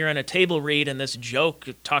 you're in a table read and this joke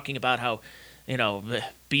talking about how,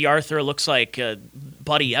 Bea Arthur looks like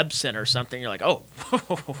Buddy Ebsen or something. You're like, oh,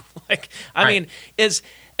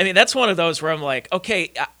 that's one of those where I'm like,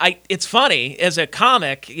 okay, it's funny as a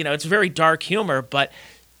comic, it's very dark humor, but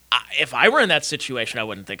if I were in that situation, I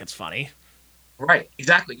wouldn't think it's funny. Right,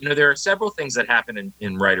 exactly. There are several things that happen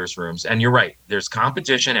in writers' rooms, and you're right. There's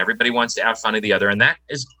competition. Everybody wants to out-funny the other, and that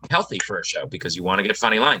is healthy for a show because you want to get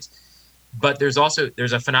funny lines. But there's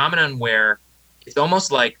a phenomenon where it's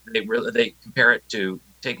almost like they compare it to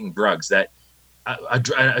taking drugs, that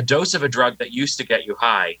a dose of a drug that used to get you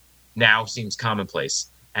high now seems commonplace.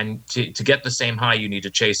 And to get the same high, you need to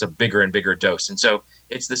chase a bigger and bigger dose. And so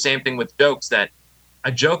it's the same thing with jokes, that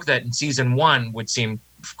a joke that in season 1 would seem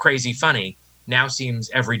crazy funny now seems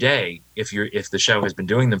every day if the show has been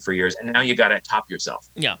doing them for years. And now you got to top yourself.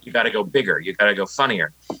 Yeah. You got to go bigger. You got to go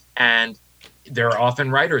funnier. And there are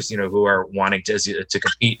often writers, who are wanting to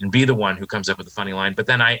compete and be the one who comes up with a funny line. But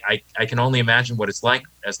then I can only imagine what it's like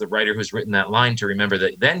as the writer who's written that line to remember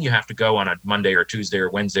that then you have to go on a Monday or Tuesday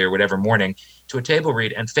or Wednesday or whatever morning to a table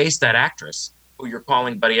read and face that actress who you're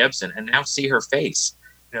calling Buddy Ebsen and now see her face.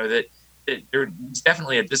 That there's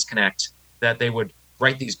definitely a disconnect that they would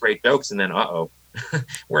write these great jokes and then,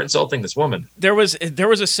 we're insulting this woman. There was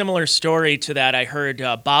a similar story to that. I heard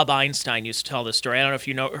Bob Einstein used to tell this story. I don't know if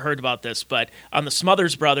you heard about this, but on the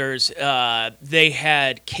Smothers Brothers, they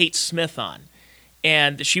had Kate Smith on,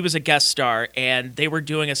 and she was a guest star, and they were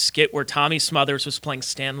doing a skit where Tommy Smothers was playing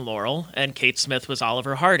Stan Laurel, and Kate Smith was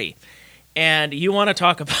Oliver Hardy. And you want to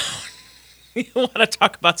talk about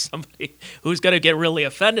somebody who's going to get really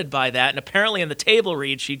offended by that. And apparently in the table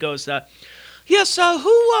read, she goes, yes,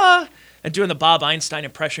 who... And doing the Bob Einstein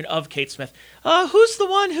impression of Kate Smith. Who's the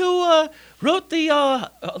one who wrote the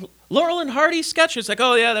Laurel and Hardy sketch? It's like,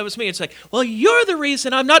 oh, yeah, that was me. It's like, well, you're the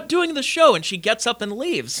reason I'm not doing the show. And she gets up and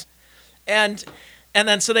leaves. And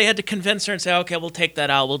then so they had to convince her and say, okay, we'll take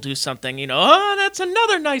that out. We'll do something. That's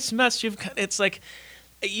another nice mess you've got. It's like,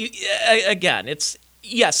 again, it's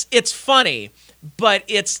funny. But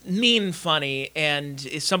it's mean funny, and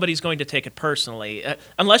somebody's going to take it personally,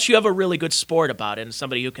 unless you have a really good sport about it, and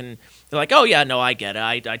somebody who can, they're like, oh, yeah, no, I get it.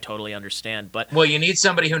 I totally understand. But well, you need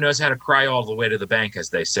somebody who knows how to cry all the way to the bank, as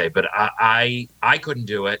they say. But I couldn't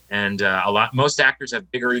do it, and most actors have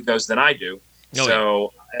bigger egos than I do.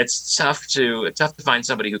 So it's tough to find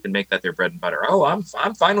somebody who can make that their bread and butter. Oh, I'm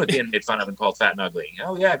fine with being made fun of and called fat and ugly.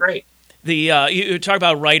 Oh, yeah, great. You talk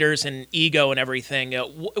about writers and ego and everything.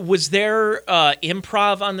 Was there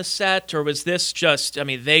improv on the set, or was this just? I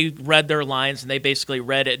mean, they read their lines and they basically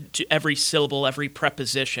read it to every syllable, every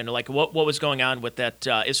preposition. Like, what was going on with that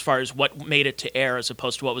as far as what made it to air, as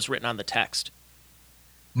opposed to what was written on the text?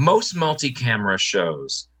 Most multi-camera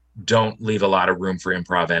shows don't leave a lot of room for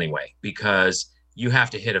improv anyway, because you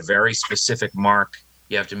have to hit a very specific mark.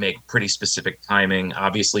 You have to make pretty specific timing.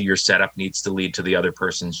 Obviously, your setup needs to lead to the other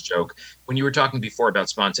person's joke. When you were talking before about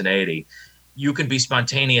spontaneity, you can be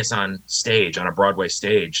spontaneous on stage, on a Broadway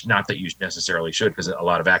stage. Not that you necessarily should, because a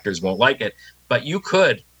lot of actors won't like it. But you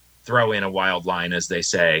could throw in a wild line, as they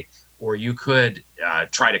say, or you could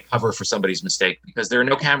try to cover for somebody's mistake, because there are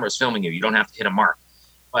no cameras filming you. You don't have to hit a mark.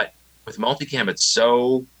 But with multicam, it's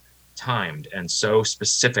so timed and so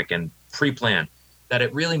specific and pre-planned that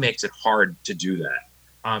it really makes it hard to do that.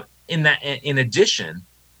 In addition,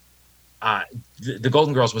 the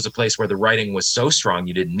Golden Girls was a place where the writing was so strong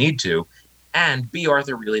you didn't need to. And B.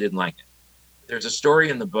 Arthur really didn't like it. There's a story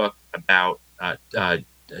in the book about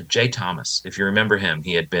Jay Thomas. If you remember him,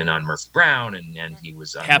 he had been on Murphy Brown, and he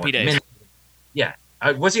was on Happy Days. Yeah.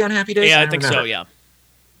 Was he on Happy Days? Yeah, I think so, yeah.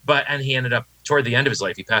 And he ended up, toward the end of his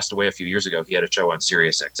life, he passed away a few years ago. He had a show on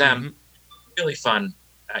Sirius XM. Mm-hmm. Really fun.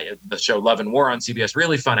 The show Love and War on CBS.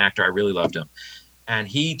 Really fun actor. I really loved him. And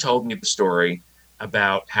he told me the story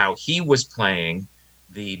about how he was playing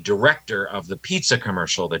the director of the pizza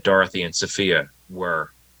commercial that Dorothy and Sophia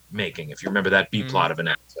were making, if you remember that B-plot of an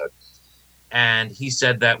episode. And he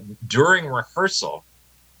said that during rehearsal,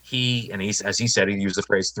 as he said, he used the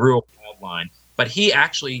phrase threw a wild line, but he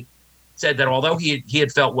actually said that although he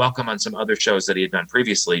had felt welcome on some other shows that he had done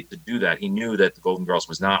previously to do that, he knew that the Golden Girls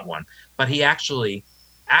was not one, but he actually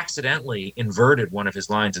accidentally inverted one of his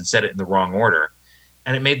lines and said it in the wrong order,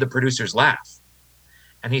 and it made the producers laugh.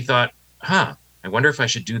 And he thought, I wonder if I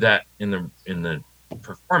should do that in the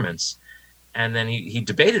performance. And then he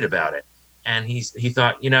debated about it. And he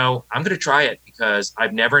thought, I'm going to try it because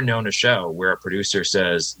I've never known a show where a producer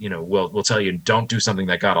says, we'll tell you, don't do something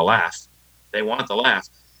that got a laugh. They want the laugh.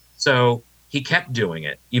 So he kept doing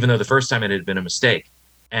it, even though the first time it had been a mistake.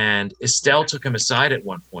 And Estelle took him aside at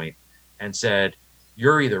one point and said,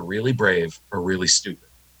 you're either really brave or really stupid,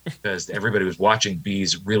 because everybody was watching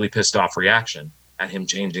B's really pissed off reaction at him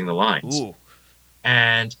changing the lines. Ooh.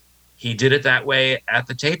 And he did it that way at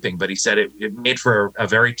the taping, but he said it made for a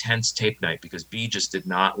very tense tape night because B just did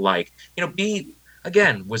not like, B,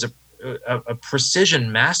 again, was a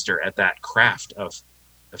precision master at that craft of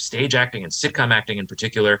stage acting and sitcom acting in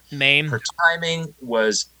particular. Mame. Her timing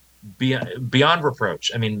was beyond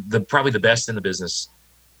reproach. I mean, probably the best in the business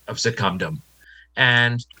of sitcomdom.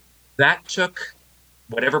 And that took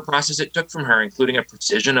whatever process it took from her, including a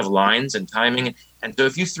precision of lines and timing. And so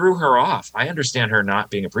if you threw her off, I understand her not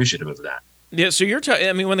being appreciative of that. Yeah, so you're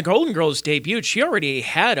when the Golden Girls debuted, she already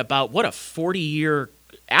had about, a 40-year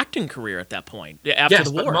acting career at that point, after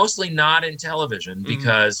the war. But mostly not in television,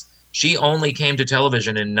 because she only came to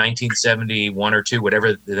television in 1971 or 2,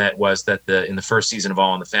 whatever that was, in the first season of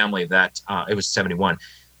All in the Family, that it was 71,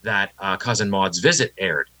 that Cousin Maud's Visit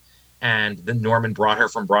aired. And then Norman brought her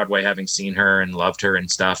from Broadway, having seen her and loved her and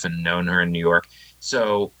stuff and known her in New York.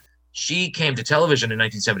 So she came to television in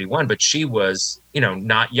 1971, but she was,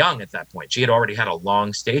 not young at that point. She had already had a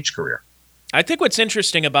long stage career. I think what's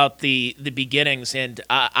interesting about the beginnings, and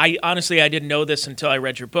I honestly didn't know this until I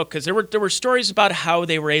read your book, because there were stories about how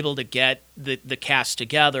they were able to get the cast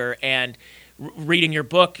together, and reading your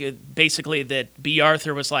book, basically that B.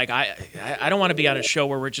 Arthur was like, I don't want to be on a show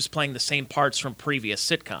where we're just playing the same parts from previous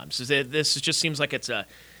sitcoms. This just seems like it's a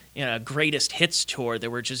greatest hits tour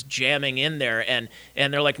that we're just jamming in there, and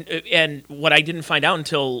they're like, and what I didn't find out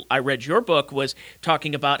until I read your book was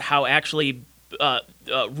talking about how actually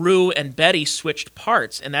Rue and Betty switched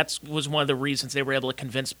parts, and that was one of the reasons they were able to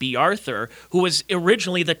convince B. Arthur, who was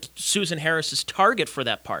originally Susan Harris's target for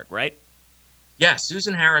that part, right? Yeah,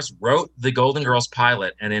 Susan Harris wrote the Golden Girls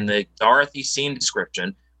pilot, and in the Dorothy scene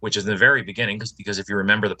description, which is in the very beginning, because if you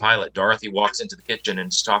remember the pilot, Dorothy walks into the kitchen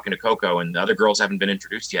and is talking to Coco, and the other girls haven't been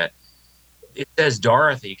introduced yet. It says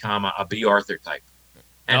Dorothy, a B. Arthur type.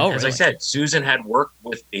 And as I said, Susan had worked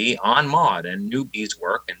with B on Maude and knew B's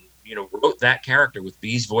work, and wrote that character with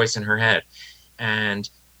B's voice in her head. And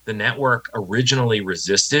the network originally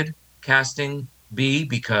resisted casting B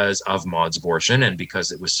because of Maude's abortion and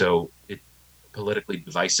because it was so politically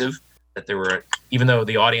divisive, that there were, even though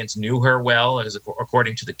the audience knew her well,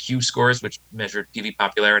 according to the Q scores, which measured TV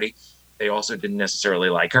popularity, they also didn't necessarily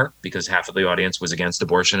like her because half of the audience was against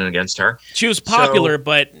abortion and against her. She was popular,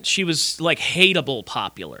 but she was like hateable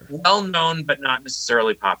popular. Well known, but not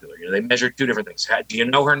necessarily popular. They measured two different things. Do you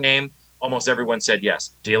know her name? Almost everyone said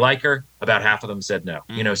yes. Do you like her? About half of them said no.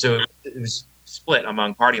 So it was split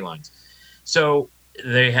among party lines. So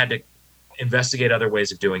they had to investigate other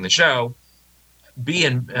ways of doing the show. Betty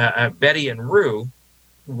and Rue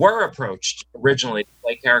were approached originally to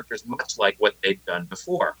play characters much like what they'd done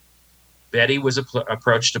before. Betty was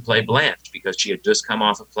approached to play Blanche because she had just come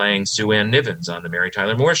off of playing Sue Ann Nivens on the Mary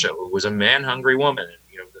Tyler Moore Show, who was a man-hungry woman,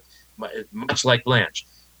 much like Blanche.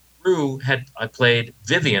 Rue had played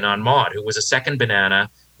Vivian on Maude, who was a second banana,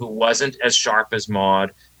 who wasn't as sharp as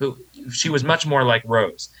Maude, she was much more like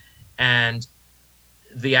Rose. And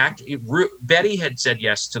Betty had said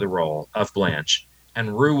yes to the role of Blanche,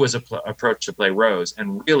 and Rue was approached to play Rose,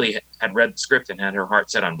 and really had read the script and had her heart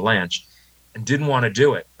set on Blanche, and didn't want to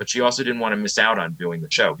do it. But she also didn't want to miss out on doing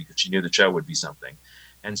the show because she knew the show would be something.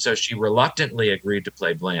 And so she reluctantly agreed to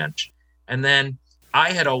play Blanche. And then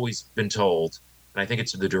I had always been told, and I think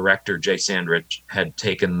it's the director, Jay Sandrich, had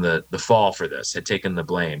taken the fall for this, had taken the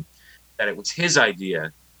blame, that it was his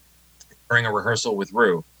idea during a rehearsal with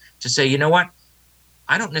Rue to say, you know what?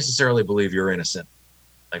 I don't necessarily believe you're innocent,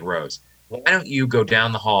 like Rose. Why don't you go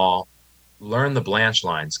down the hall, learn the Blanche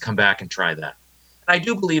lines, come back and try that? And I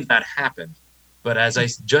do believe that happened. But as I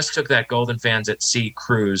just took that Golden Fans at Sea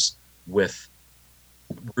cruise with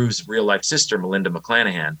Rue's real-life sister, Melinda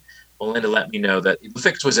McClanahan, Melinda let me know that the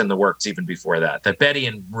fix was in the works even before that Betty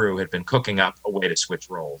and Rue had been cooking up a way to switch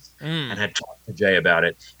roles and had talked to Jay about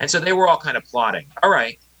it. And so they were all kind of plotting. All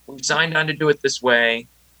right, we've signed on to do it this way,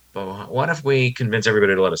 but what if we convince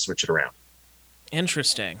everybody to let us switch it around?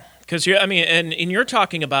 Interesting. Because and you're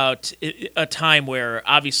talking about a time where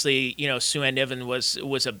obviously, Sue Ann Niven was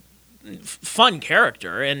a fun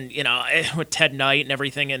character, and with Ted Knight and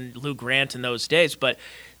everything, and Lou Grant in those days. But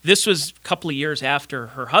this was a couple of years after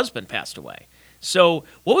her husband passed away. So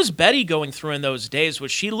what was Betty going through in those days?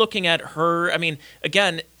 Was she looking at her? I mean,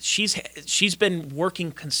 again, she's been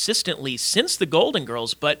working consistently since the Golden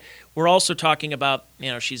Girls, but we're also talking about,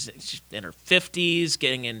 she's in her 50s,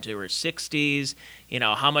 getting into her 60s.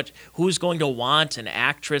 Who's going to want an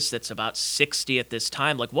actress that's about 60 at this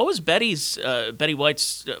time? Like, what was Betty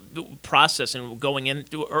White's process in going in?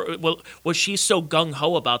 Or was she so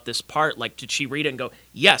gung-ho about this part? Like, did she read it and go,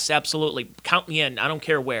 yes, absolutely, count me in, I don't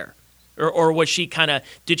care where? Or was she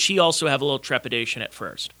did she also have a little trepidation at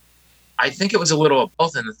first? I think it was a little of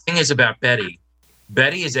both. And the thing is about Betty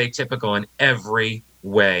is atypical in every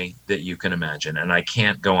way that you can imagine. And I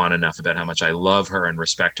can't go on enough about how much I love her and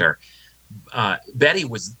respect her. Betty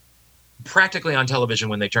was practically on television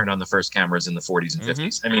when they turned on the first cameras in the 40s and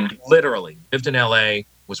 50s. I mean, literally lived in LA,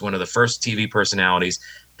 was one of the first TV personalities,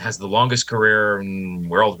 has the longest career in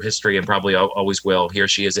world history and probably always will. Here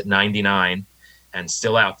she is at 99 and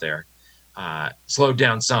still out there. Slowed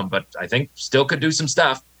down some, but I think still could do some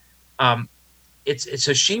stuff.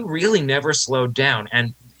 So she really never slowed down.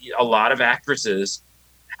 And a lot of actresses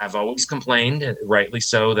have always complained, and rightly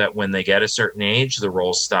so, that when they get a certain age, the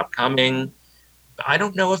roles stop coming. I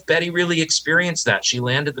don't know if Betty really experienced that. She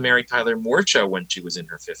landed the Mary Tyler Moore Show when she was in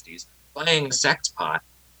her 50s, playing a sex pot.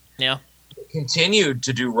 Yeah. Continued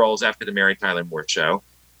to do roles after the Mary Tyler Moore Show.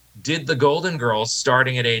 Did the Golden Girls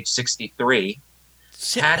starting at age 63.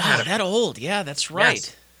 That old. Yeah, that's right.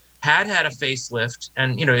 Yes, had a facelift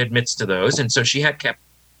and, admits to those. And so she had kept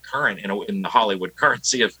current in the Hollywood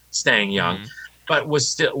currency of staying young, but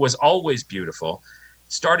was always beautiful.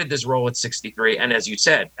 Started this role at 63. And as you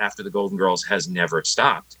said, after the Golden Girls, has never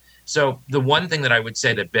stopped. So the one thing that I would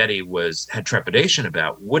say that Betty had trepidation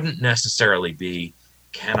about wouldn't necessarily be,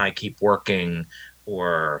 can I keep working,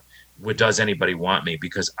 or does anybody want me?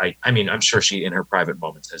 Because I'm sure she in her private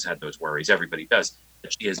moments has had those worries. Everybody does.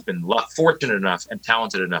 But she has been fortunate enough and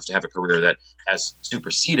talented enough to have a career that has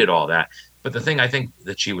superseded all that. But the thing I think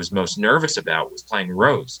that she was most nervous about was playing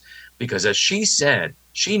Rose, because as she said,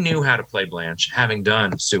 she knew how to play Blanche, having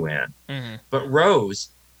done Sue Ann. But Rose,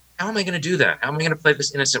 how am I going to do that? How am I going to play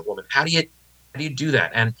this innocent woman? How do you do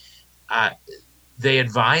that? And they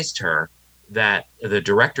advised her that the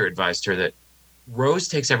director advised her that Rose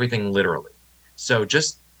takes everything literally. So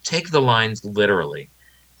just take the lines literally.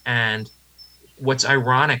 And what's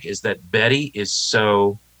ironic is that Betty is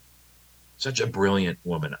such a brilliant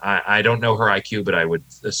woman. I don't know her IQ, but I would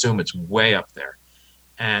assume it's way up there.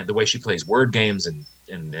 And the way she plays word games and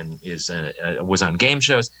was on game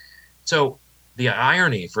shows. So the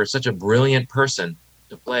irony for such a brilliant person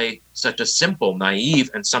to play such a simple, naive,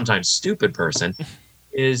 and sometimes stupid person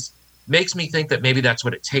makes me think that maybe that's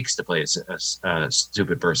what it takes to play a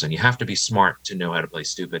stupid person. You have to be smart to know how to play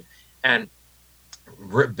stupid. And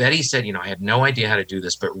Betty said, I had no idea how to do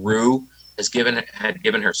this, but Rue had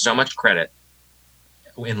given her so much credit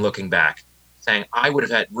in looking back, saying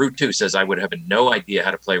Rue too says I would have had no idea how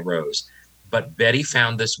to play Rose, but Betty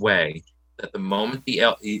found this way that the moment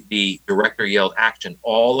the director yelled action,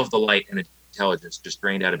 all of the light and intelligence just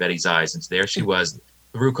drained out of Betty's eyes, and so there she was.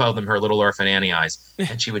 Rue called them her little orphan Annie eyes,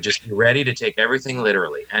 and she would just be ready to take everything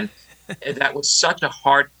literally. And that was such a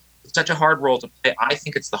hard role to play. I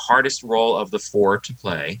think it's the hardest role of the four to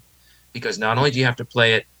play, because not only do you have to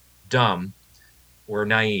play it dumb or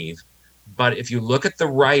naive, but if you look at the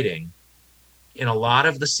writing in a lot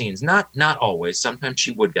of the scenes, not always, sometimes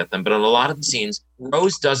she would get them, but in a lot of the scenes,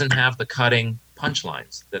 Rose doesn't have the cutting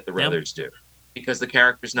punchlines that the others do, because the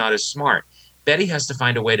character's not as smart. Betty has to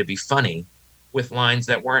find a way to be funny with lines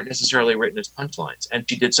that weren't necessarily written as punchlines, and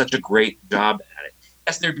she did such a great job at it.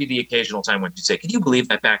 Yes, there'd be the occasional time when she'd say, can you believe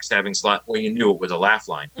that backstabbing slot, where you knew it was a laugh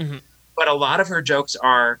line. But a lot of her jokes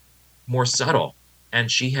are more subtle, and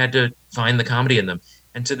she had to find the comedy in them.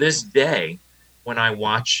 And to this day, when I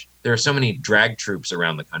watch, there are so many drag troupes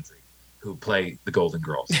around the country who play the Golden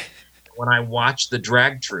Girls. when I watch the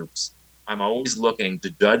drag troupes, I'm always looking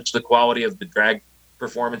to judge the quality of the drag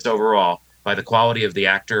performance overall by the quality of the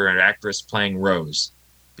actor and actress playing Rose,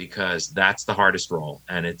 because that's the hardest role,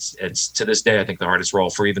 and it's to this day I think the hardest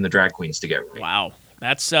role for even the drag queens to get right. Wow.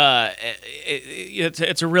 That's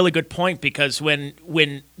it's a really good point, because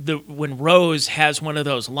when Rose has one of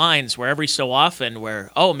those lines where every so often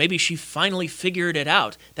where maybe she finally figured it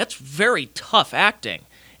out, that's very tough acting,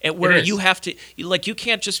 and where you have to you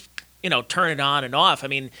can't just turn it on and off. I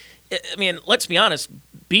mean, let's be honest.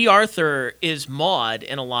 B. Arthur is Maude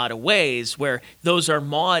in a lot of ways, where those are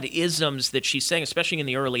Maude-isms that she's saying, especially in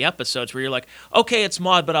the early episodes, where you're like, okay, it's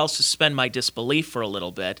Maude, but I'll suspend my disbelief for a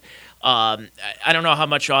little bit. I don't know how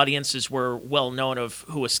much audiences were well known of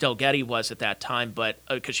who Estelle Getty was at that time, but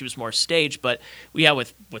because she was more stage. But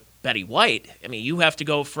with Betty White, I mean, you have to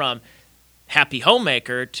go from happy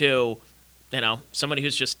homemaker to somebody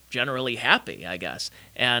who's just generally happy, I guess.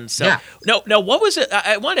 And so, no, what was it?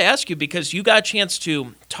 I wanted to ask you, because you got a chance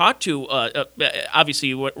to talk to, obviously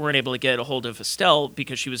you weren't able to get a hold of Estelle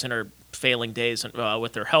because she was in her failing days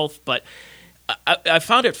with her health, but I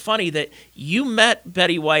found it funny that you met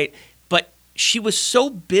Betty White, but she was so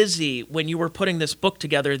busy when you were putting this book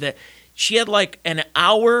together that she had like an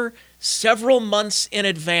hour several months in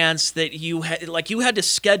advance that you had to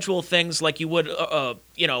schedule things like you would, a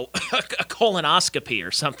colonoscopy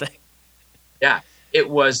or something. Yeah, it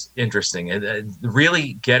was interesting. And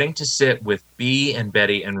really getting to sit with Bea and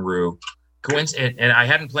Betty and Rue, and I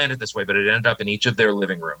hadn't planned it this way, but it ended up in each of their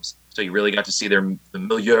living rooms. So you really got to see the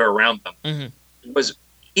milieu around them. Mm-hmm.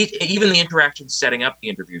 Even the interactions setting up the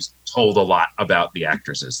interviews told a lot about the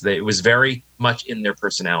actresses. It was very much in their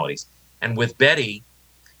personalities. And with Betty,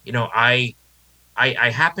 I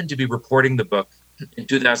happened to be reporting the book in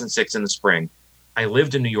 2006 in the spring. I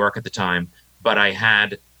lived in New York at the time, but I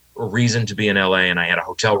had a reason to be in LA, and I had a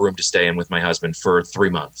hotel room to stay in with my husband for 3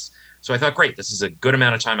 months. So I thought, great, this is a good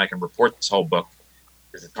amount of time I can report this whole book,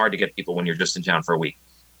 because it's hard to get people when you're just in town for a week.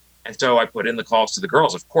 And so I put in the calls to the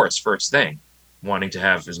girls, of course, first thing, wanting to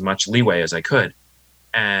have as much leeway as I could.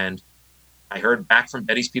 And I heard back from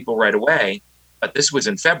Betty's people right away. But this was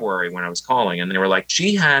in February when I was calling, and they were like,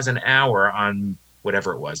 she has an hour on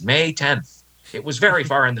whatever it was, May 10th. It was very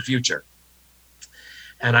far in the future.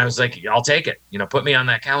 And I was like, I'll take it. Put me on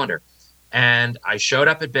that calendar. And I showed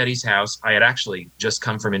up at Betty's house. I had actually just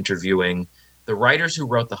come from interviewing the writers who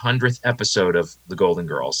wrote the 100th episode of The Golden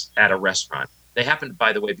Girls at a restaurant. They happened,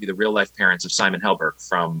 by the way, to be the real-life parents of Simon Helberg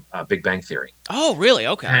from Big Bang Theory. Oh, really?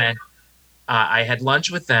 Okay. And I had lunch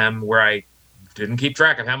with them where I didn't keep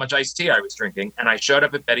track of how much iced tea I was drinking. And I showed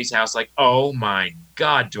up at Betty's house like, oh my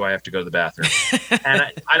God, do I have to go to the bathroom? And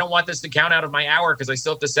I don't want this to count out of my hour because I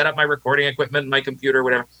still have to set up my recording equipment, my computer,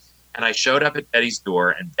 whatever. And I showed up at Betty's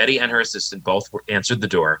door, and Betty and her assistant both answered the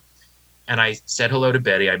door. And I said hello to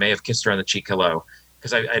Betty. I may have kissed her on the cheek hello,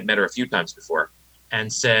 because I had met her a few times before,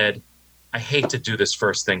 and said, I hate to do this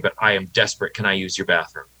first thing, but I am desperate. Can I use your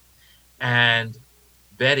bathroom? And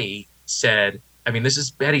Betty said, this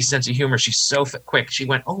is Betty's sense of humor. She's so quick. She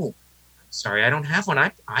went, oh, sorry, I don't have one.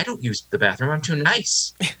 I don't use the bathroom. I'm too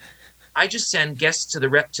nice. I just send guests to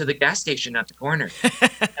the gas station at the corner.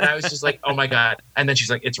 And I was just like, oh my God. And then she's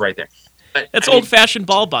like, it's right there. But that's old-fashioned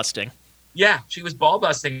ball busting. Yeah, she was ball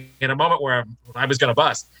busting in a moment where I was going to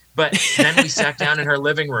bust. But then we sat down in her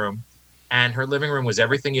living room, and her living room was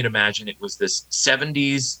everything you'd imagine. It was this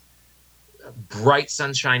 70s bright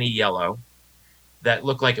sunshiny yellow that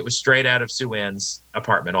looked like it was straight out of Sue Ann's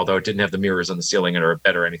apartment, although it didn't have the mirrors on the ceiling or a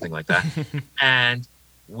bed or anything like that. And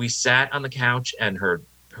we sat on the couch, and her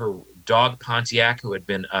dog Pontiac, who had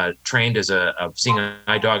been trained as a seeing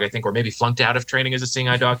eye dog, I think, or maybe flunked out of training as a seeing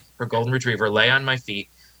eye dog, her golden retriever, lay on my feet.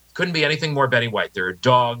 Couldn't be anything more Betty White. There are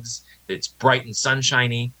dogs. It's bright and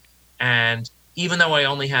sunshiny. And even though I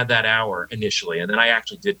only had that hour initially, and then I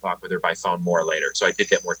actually did talk with her by phone more later, so I did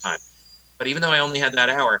get more time. But even though I only had that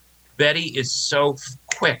hour, Betty is so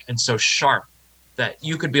quick and so sharp that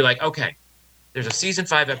you could be like, okay, there's a season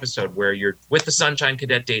 5 episode where you're with the Sunshine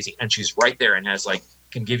Cadet Daisy, and she's right there and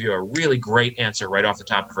can give you a really great answer right off the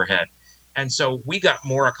top of her head. And so we got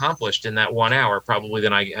more accomplished in that 1 hour probably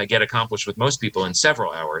than I get accomplished with most people in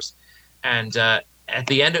several hours. And at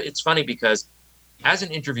the end, it's funny because as an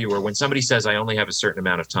interviewer, when somebody says I only have a certain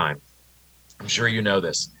amount of time, I'm sure you know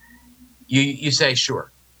this, you say,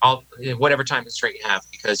 sure, I'll whatever time constraint you have,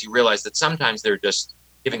 because you realize that sometimes they're just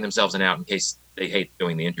giving themselves an out in case they hate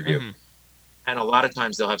doing the interview. Mm-hmm. And a lot of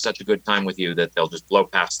times they'll have such a good time with you that they'll just blow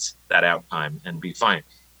past that out time and be fine.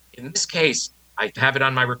 In this case, I have it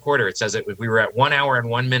on my recorder. It says that we were at 1 hour and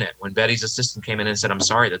 1 minute when Betty's assistant came in and said, I'm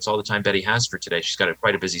sorry, that's all the time Betty has for today. She's got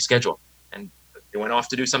quite a busy schedule. And they went off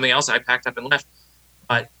to do something else. I packed up and left.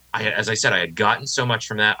 But as I said, I had gotten so much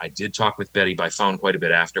from that. I did talk with Betty by phone quite a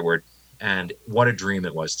bit afterward. And what a dream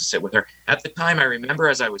it was to sit with her. At the time, I remember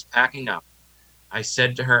as I was packing up, I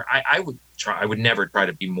said to her, I would never try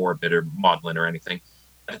to be morbid or maudlin or anything.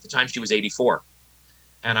 At the time, she was 84.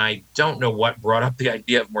 And I don't know what brought up the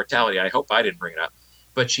idea of mortality. I hope I didn't bring it up.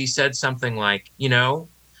 But she said something like,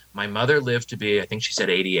 my mother lived to be, I think she said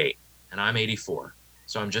 88, and I'm 84.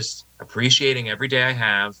 So I'm just appreciating every day I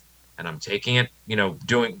have, and I'm taking it,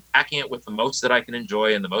 packing it with the most that I can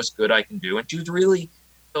enjoy and the most good I can do. And she was really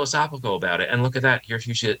philosophical about it. And look at that. Here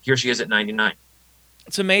she is at 99.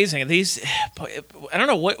 It's amazing. I don't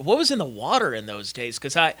know what was in the water in those days,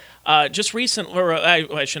 because I just recently, or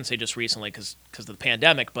I shouldn't say just recently because of the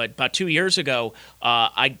pandemic, but about 2 years ago,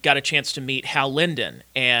 I got a chance to meet Hal Linden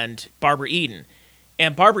and Barbara Eden.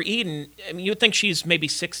 And Barbara Eden, I mean, you would think she's maybe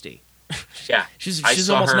 60. Yeah. she's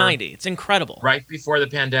almost 90. It's incredible. Right before the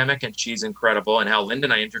pandemic, and she's incredible. And Hal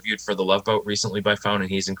Linden I interviewed for The Love Boat recently by phone, and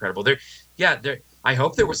he's incredible. I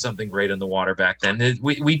hope there was something great in the water back then.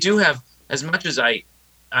 We do have, as much as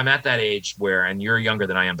I'm at that age where, and you're younger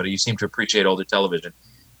than I am, but you seem to appreciate older television.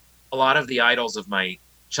 A lot of the idols of my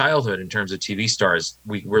childhood in terms of TV stars,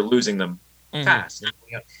 we're losing them fast.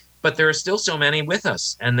 But there are still so many with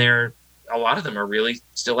us, and a lot of them are really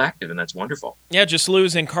still active, and that's wonderful. Yeah, just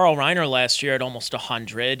losing Carl Reiner last year at almost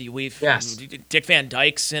 100. Yes. Dick Van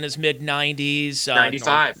Dyke's in his mid-90s.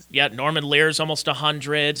 95. Norman Lear's almost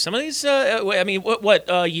 100. Some of these,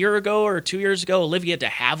 a year ago or 2 years ago, Olivia de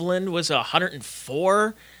Havilland was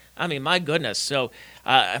 104. I mean, my goodness. So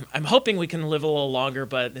I'm hoping we can live a little longer,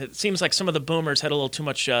 but it seems like some of the boomers had a little too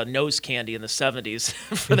much nose candy in the 70s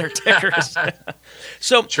for their tickers.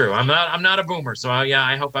 So true. I'm not a boomer, so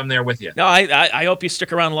I hope I'm there with you. No, I hope you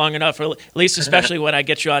stick around long enough, or at least especially when I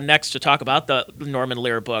get you on next to talk about the Norman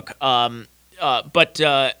Lear book. But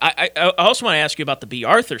I also want to ask you about the B.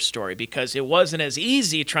 Arthur story, because it wasn't as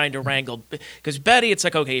easy trying to wrangle. Because Betty, it's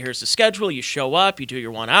like, okay, here's the schedule. You show up, you do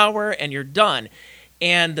your 1 hour, and you're done.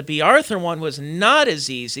 And the B. Arthur one was not as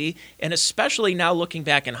easy, and especially now looking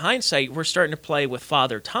back in hindsight, we're starting to play with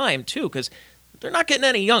Father Time too, because they're not getting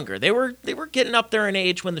any younger. They were getting up there in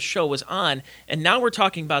age when the show was on, and now we're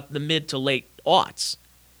talking about the mid to late aughts.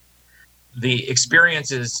 The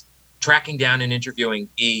experiences tracking down and interviewing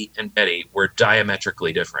E and Betty were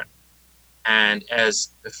diametrically different. And as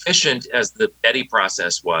efficient as the Betty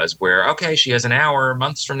process was, where, okay, she has an hour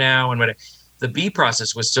months from now, and whatever, the B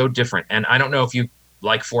process was so different. And I don't know if you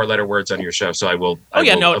like 4-letter words on your show, so I will.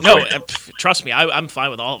 No. Trust me, I'm fine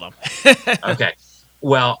with all of them. Okay.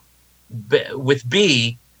 Well, with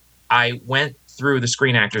B, I went through the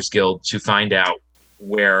Screen Actors Guild to find out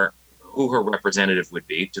who her representative would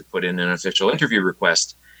be to put in an official interview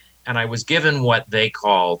request. And I was given what they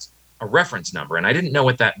called a reference number, and I didn't know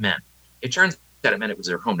what that meant. It turns out it meant it was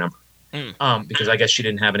their home number, because I guess she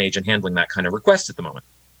didn't have an agent handling that kind of request at the moment.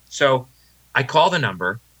 So I call the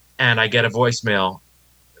number, and I get a voicemail.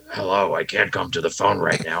 Hello, I can't come to the phone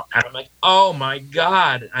right now. And I'm like, oh my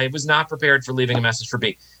God, I was not prepared for leaving a message for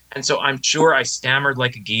B. And so I'm sure I stammered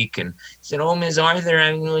like a geek and said, oh, Ms. Arthur, I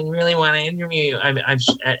really want to interview you. I'm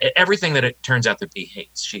everything that it turns out that B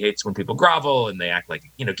hates. She hates when people grovel and they act like,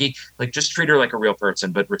 geek. Like, just treat her like a real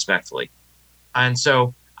person, but respectfully. And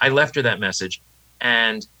so I left her that message,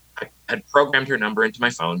 and I had programmed her number into my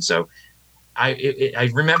phone. So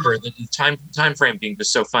I remember the time frame being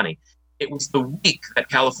just so funny. It was the week that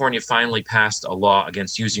California finally passed a law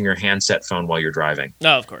against using your handset phone while you're driving.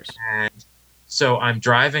 No, of course. And so I'm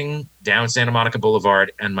driving down Santa Monica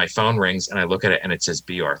Boulevard, and my phone rings, and I look at it, and it says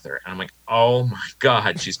B. Arthur. And I'm like, oh my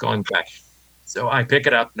God, she's calling back. So I pick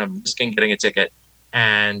it up, and I'm risking getting a ticket.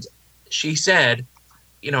 And she said,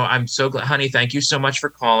 I'm so glad, honey, thank you so much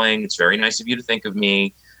for calling. It's very nice of you to think of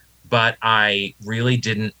me. But I really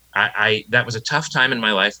didn't. That was a tough time in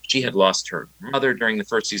my life. She had lost her mother during the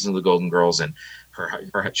first season of The Golden Girls, and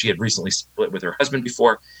she had recently split with her husband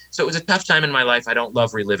before. So it was a tough time in my life. I don't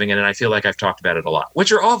love reliving it, and I feel like I've talked about it a lot,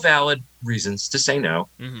 which are all valid reasons to say no.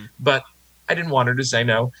 Mm-hmm. But I didn't want her to say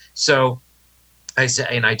no. So I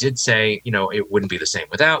did say, it wouldn't be the same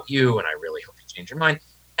without you, and I really hope you change your mind.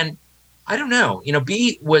 And I don't know.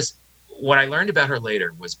 B was, what I learned about her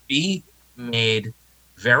later was B made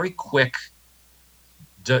very quick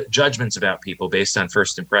judgments about people based on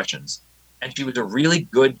first impressions. And she was a really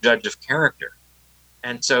good judge of character.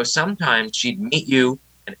 And so sometimes she'd meet you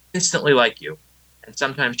and instantly like you. And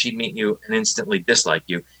sometimes she'd meet you and instantly dislike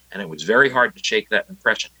you. And it was very hard to shake that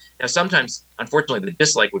impression. Now, sometimes, unfortunately, the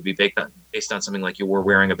dislike would be based on something like you were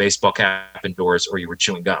wearing a baseball cap indoors or you were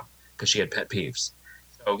chewing gum, because she had pet peeves.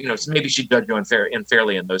 So, so maybe she'd judge you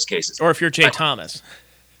unfairly in those cases. Or if you're Jay Thomas.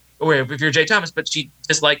 Or if you're Jay Thomas, but she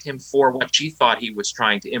disliked him for what she thought he was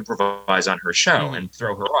trying to improvise on her show and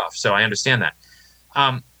throw her off. So I understand that.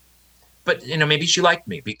 But, maybe she liked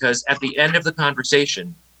me because at the end of the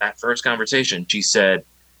conversation, that first conversation, she said,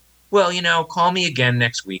 well, call me again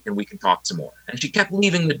next week and we can talk some more. And she kept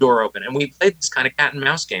leaving the door open. And we played this kind of cat and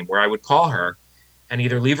mouse game where I would call her and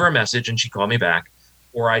either leave her a message and she'd call me back,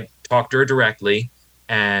 or I'd talk to her directly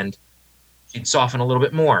and she'd soften a little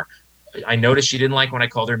bit more. I noticed she didn't like when I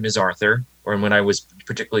called her Ms. Arthur, or when I was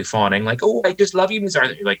particularly fawning, like, oh, I just love you, Ms.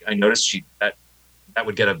 Arthur. Like, I noticed that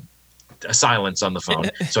would get a silence on the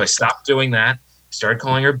phone. So I stopped doing that, started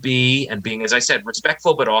calling her B, and being, as I said,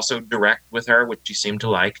 respectful, but also direct with her, which she seemed to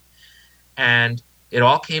like. And it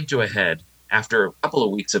all came to a head after a couple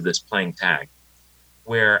of weeks of this playing tag,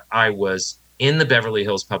 where I was in the Beverly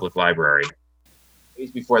Hills Public Library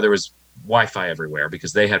days before there was Wi-Fi everywhere,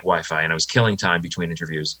 because they had Wi-Fi, and I was killing time between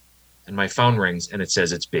interviews. And my phone rings and it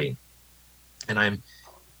says it's B. And I'm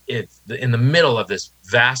in the middle of this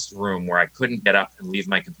vast room where I couldn't get up and leave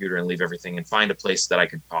my computer and leave everything and find a place that I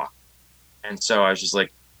could talk. And so I was just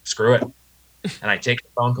like, screw it. And I take the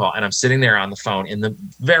phone call and I'm sitting there on the phone in the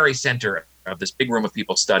very center of this big room of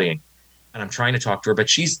people studying. And I'm trying to talk to her, but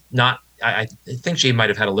she's not, I think she might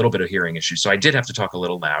have had a little bit of hearing issues. So I did have to talk a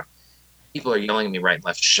little loud. People are yelling at me right and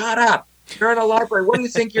left. Shut up. You're in a library. What do you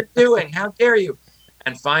think you're doing? How dare you?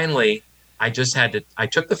 And finally, I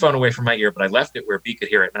took the phone away from my ear, but I left it where B could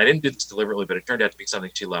hear it. And I didn't do this deliberately, but it turned out to be something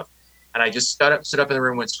she loved. And I just stood up in the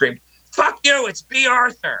room and screamed, fuck you, it's B.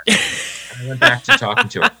 Arthur. And I went back to talking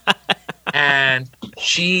to her. And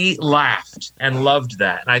she laughed and loved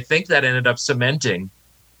that. And I think that ended up cementing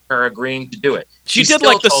her agreeing to do it. She did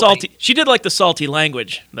like the salty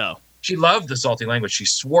language, though. She loved the salty language. She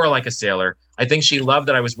swore like a sailor. I think she loved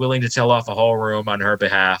that I was willing to tell off a whole room on her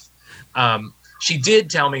behalf. She did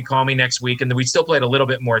tell me, call me next week, and we still played a little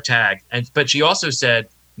bit more tag. But she also said,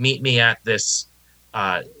 meet me at this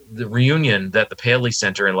the reunion that the Paley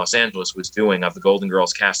Center in Los Angeles was doing of the Golden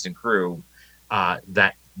Girls cast and crew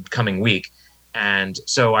that coming week. And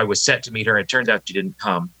so I was set to meet her. It turned out she didn't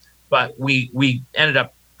come. But we ended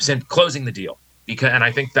up closing the deal. And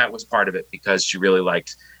I think that was part of it, because she really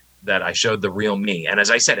liked that I showed the real me. And as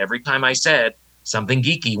I said, every time I said something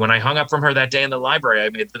geeky, when I hung up from her that day in the library, I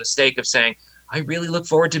made the mistake of saying, I really look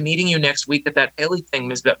forward to meeting you next week at that Paley thing,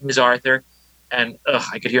 Ms. Arthur. And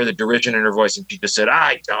I could hear the derision in her voice, and she just said,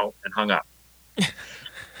 I don't, and hung up.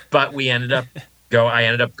 But I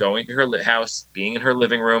ended up going to her house, being in her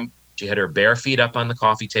living room. She had her bare feet up on the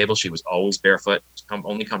coffee table. She was always barefoot,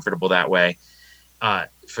 only comfortable that way.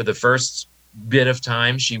 For the first bit of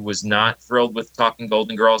time, she was not thrilled with talking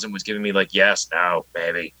Golden Girls and was giving me like, yes, no,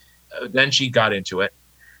 baby. Then she got into it.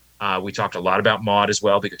 We talked a lot about Maude as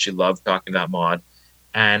well, because she loved talking about Maude.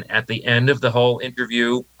 And at the end of the whole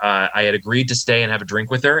interview, I had agreed to stay and have a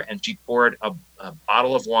drink with her, and she poured a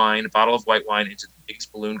bottle of white wine into the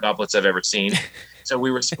biggest balloon goblets I've ever seen. So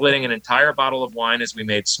we were splitting an entire bottle of wine as we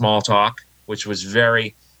made small talk, which was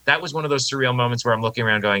that was one of those surreal moments where I'm looking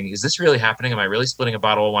around going, is this really happening? Am I really splitting a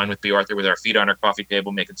bottle of wine with B. Arthur with our feet on our coffee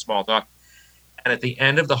table, making small talk? And at the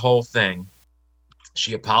end of the whole thing,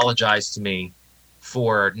 she apologized to me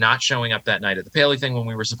for not showing up that night at the Paley thing when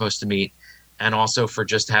we were supposed to meet, and also for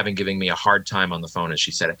just giving me a hard time on the phone, as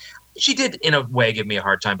she said it. She did, in a way, give me a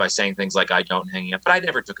hard time by saying things like, I don't, hanging up, but I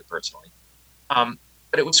never took it personally.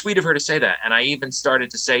 But it was sweet of her to say that. And I even started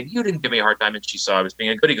to say, you didn't give me a hard time, and she saw I was being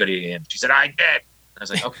a goody-goody again. She said, I did. And I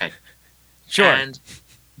was like, okay. Sure. And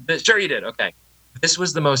sure you did. Okay. This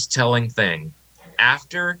was the most telling thing.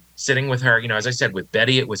 After sitting with her, as I said, with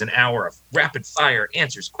Betty, it was an hour of rapid fire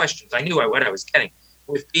answers, questions. I knew what I was getting.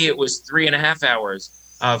 With B, it was 3.5 hours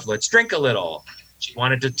of let's drink a little. She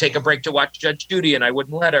wanted to take a break to watch Judge Judy, and I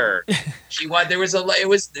wouldn't let her.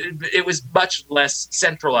 It was much less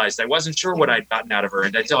centralized. I wasn't sure what I'd gotten out of her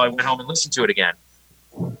until I went home and listened to it again.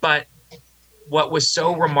 But what was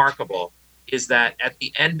so remarkable is that at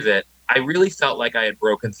the end of it, I really felt like I had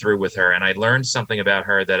broken through with her, and I learned something about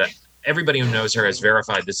her that everybody who knows her has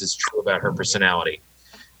verified this is true about her personality,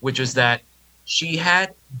 which is that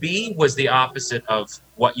B was the opposite of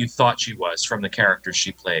what you thought she was from the characters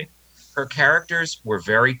she played. Her characters were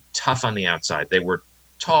very tough on the outside. They were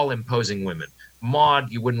tall, imposing women.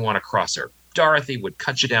 Maude, you wouldn't want to cross her. Dorothy would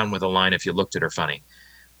cut you down with a line if you looked at her funny.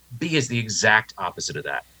 B is the exact opposite of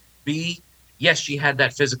that. B, yes, she had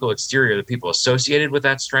that physical exterior that people associated with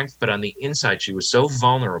that strength, but on the inside, she was so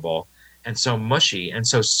vulnerable and so mushy and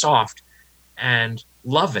so soft and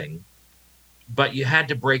loving. But you had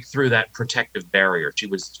to break through that protective barrier.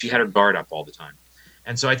 She had her guard up all the time.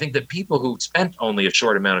 And so I think that people who spent only a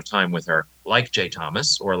short amount of time with her, like Jay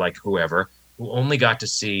Thomas or like whoever, who only got to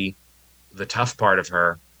see the tough part of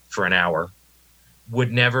her for an hour,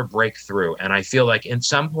 would never break through. And I feel like in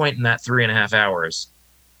some point in that 3.5 hours,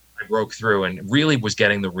 I broke through and really was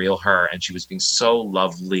getting the real her. And she was being so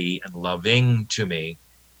lovely and loving to me,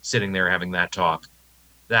 sitting there having that talk,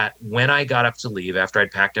 that when I got up to leave, after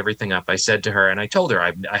I'd packed everything up, I said to her, and I told her,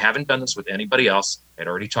 I haven't done this with anybody else. I'd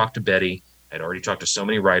already talked to Betty. I'd already talked to so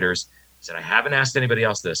many writers. I said, I haven't asked anybody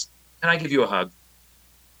else this. Can I give you a hug?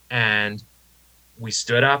 And we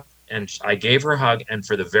stood up and I gave her a hug. And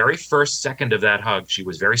for the very first second of that hug, she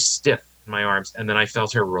was very stiff in my arms. And then I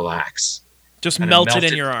felt her relax. Just melted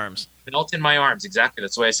in your arms. Melt in my arms. Exactly.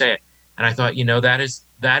 That's the way I say it. And I thought,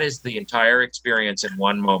 that is the entire experience in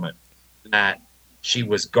one moment, that she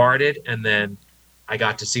was guarded. And then I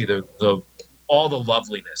got to see all the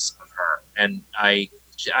loveliness of her. And I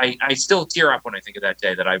still tear up when I think of that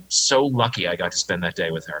day, that I'm so lucky I got to spend that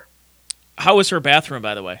day with her. How was her bathroom,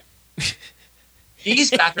 by the way?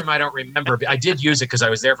 Bee's bathroom, I don't remember. I did use it because I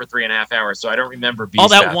was there for 3.5 hours, so I don't remember Bee's all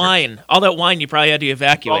that bathroom. All that wine, you probably had to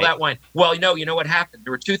evacuate. All that wine. Well, you know what happened?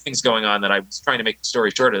 There were two things going on that I was trying to make the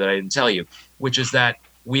story shorter that I didn't tell you, which is that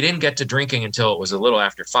we didn't get to drinking until it was a little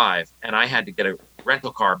after 5, and I had to get a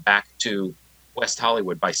rental car back to West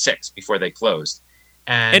Hollywood by 6 before they closed.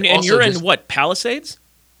 And you're in what, Palisades?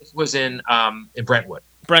 It was in Brentwood.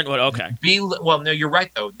 Brentwood, okay. No, you're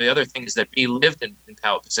right, though. The other thing is that Bea lived in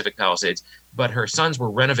Pacific Palisades, but her sons were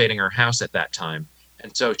renovating her house at that time.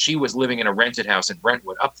 And so she was living in a rented house in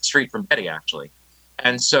Brentwood, up the street from Betty, actually.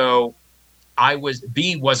 And so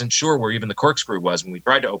Bea wasn't sure where even the corkscrew was when we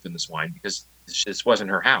tried to open this wine, because this wasn't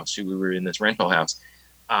her house. We were in this rental house.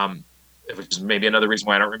 Which is maybe another reason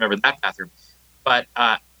why I don't remember that bathroom. But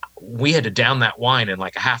we had to down that wine in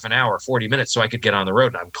like a half an hour, 40 minutes, so I could get on the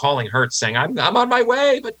road. And I'm calling Hertz saying, I'm on my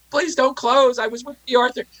way, but please don't close. I was with Bea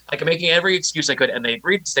Arthur. Like, I'm making every excuse I could. And they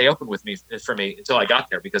agreed to stay open for me until I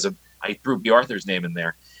got there, because I threw Bea Arthur's name in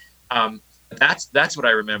there. That's what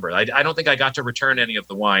I remember. I don't think I got to return any of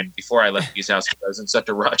the wine before I left Bea's house because I was in such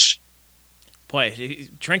a rush. Boy,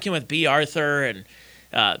 drinking with Bea Arthur and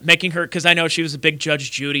making her, because I know she was a big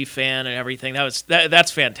Judge Judy fan and everything.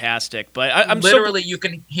 That's fantastic. But I'm literally, you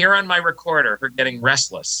can hear on my recorder her getting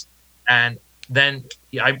restless, and then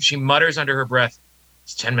she mutters under her breath,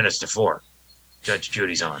 "It's 10 minutes to 4. Judge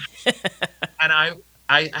Judy's on." And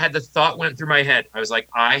I had the thought went through my head. I was like,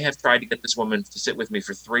 I have tried to get this woman to sit with me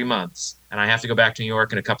for 3 months, and I have to go back to New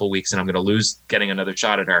York in a couple of weeks, and I'm going to lose getting another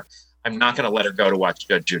shot at her. I'm not going to let her go to watch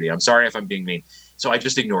Judge Judy. I'm sorry if I'm being mean. So I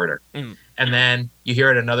just ignored her. And then you hear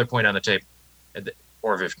at another point on the tape, at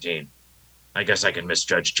 4:15, I guess I can miss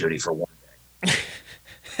Judge Judy for one day.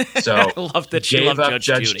 So I love that she gave loved up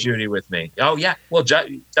Judge Judy. Judy with me. Oh, yeah. Well,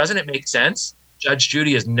 doesn't it make sense? Judge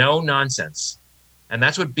Judy is no nonsense. And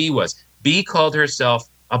that's what Bea was. Bea called herself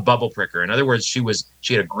a bubble pricker. In other words, she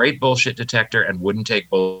had a great bullshit detector and wouldn't take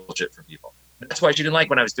bullshit from people. That's why she didn't like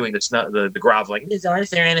when I was doing the groveling. Is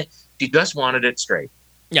Arthur in it? She just wanted it straight.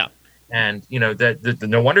 Yeah. And,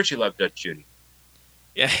 no wonder she loved Judge Judy.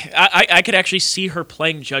 Yeah, I could actually see her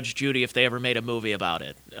playing Judge Judy if they ever made a movie about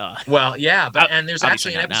it. Well, yeah, and there's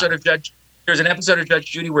actually an episode of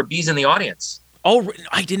Judge Judy where Bea's in the audience. Oh,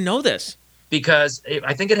 I didn't know this. Because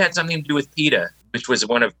I think it had something to do with PETA, which was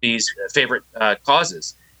one of Bea's favorite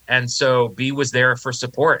causes. And so Bea was there for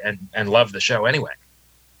support and loved the show anyway.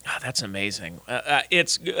 Oh, that's amazing.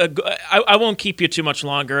 I won't keep you too much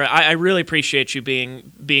longer. I really appreciate you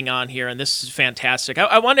being on here, and this is fantastic.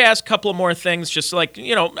 I wanted to ask a couple of more things, just like,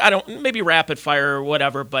 maybe rapid fire or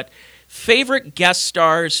whatever, but favorite guest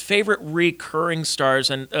stars, favorite recurring stars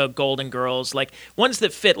in Golden Girls, like ones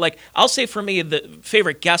that fit. Like, I'll say for me, the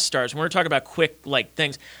favorite guest stars, when we're talking about quick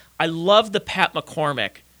things, I love the Pat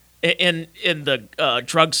McCormick in the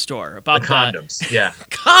drugstore about the condoms. Yeah.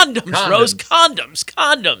 Condoms, Rose,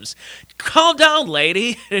 condoms. Calm down,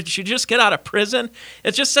 lady. Did she just get out of prison?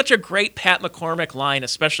 It's just such a great Pat McCormick line,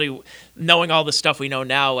 especially knowing all the stuff we know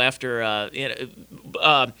now after.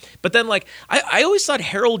 But then, I always thought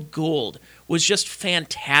Harold Gould was just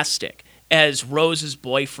fantastic as Rose's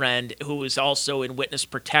boyfriend, who was also in witness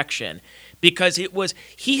protection, because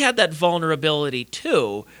he had that vulnerability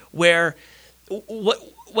too, where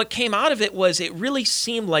what came out of it was it really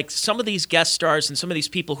seemed like some of these guest stars and some of these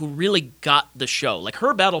people who really got the show, like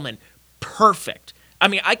Herb Edelman, perfect. I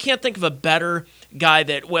mean, I can't think of a better guy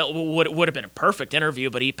that, would have been a perfect interview,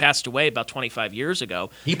 but he passed away about 25 years ago.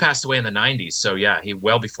 He passed away in the 90s, so yeah,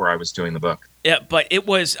 well before I was doing the book. Yeah, but it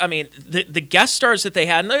was, I mean, the guest stars that they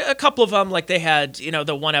had, and a couple of them, like they had,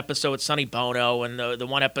 the one episode with Sonny Bono and the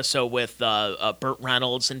one episode with Burt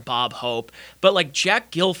Reynolds and Bob Hope. But like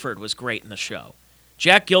Jack Gilford was great in the show.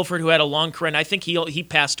 Jack Gilford, who had a long career, and I think he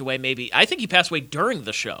passed away I think he passed away during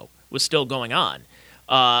the show, was still going on.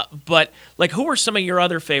 But like, who were some of your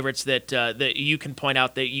other favorites that you can point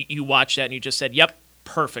out that you watched that and you just said, yep,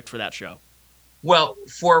 perfect for that show? Well,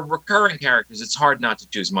 for recurring characters, it's hard not to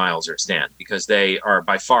choose Miles or Stan because they are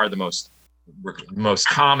by far the most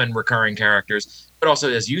common recurring characters. But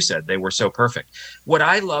also, as you said, they were so perfect. What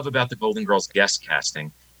I love about the Golden Girls guest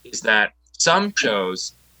casting is that some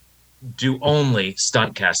shows do only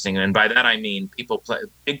stunt casting, and by that I mean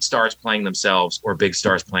big stars playing themselves or big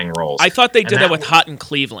stars playing roles. I thought they did that with Hot in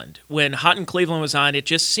Cleveland. When Hot in Cleveland was on, it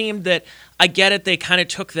just seemed that, I get it, they kind of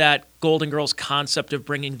took that Golden Girls concept of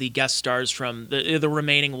bringing the guest stars from the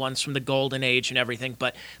remaining ones from the Golden Age and everything,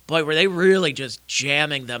 but boy, were they really just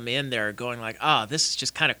jamming them in there, going like, this is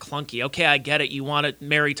just kind of clunky. Okay, I get it. You want to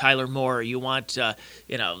marry Tyler Moore, you want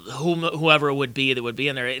whoever it would be that would be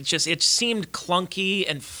in there. It seemed clunky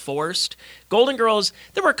and forced. Golden Girls,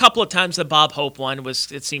 there were a couple of times the Bob Hope one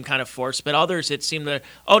it seemed kind of forced, but others it seemed that,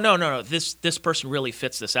 no, this person really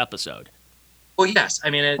fits this episode. Well, yes. I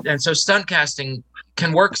mean, and so stunt casting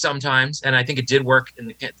can work sometimes, and I think it did work in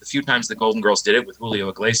the few times the Golden Girls did it with Julio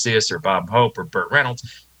Iglesias or Bob Hope or Burt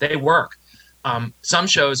Reynolds. They work. Some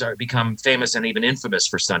shows become famous and even infamous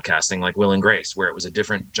for stunt casting, like Will and Grace, where it was a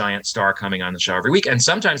different giant star coming on the show every week. And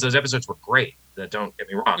sometimes those episodes were great. Don't get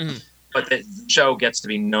me wrong. Mm-hmm. But the show gets to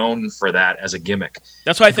be known for that as a gimmick.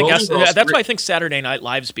 That's why I think Saturday Night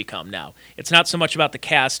Live's become now. It's not so much about the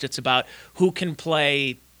cast; it's about who can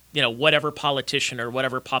play, whatever politician or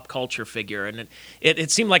whatever pop culture figure. And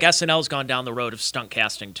it seemed like SNL's gone down the road of stunt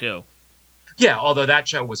casting too. Yeah, although that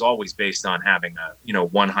show was always based on having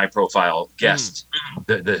one high profile guest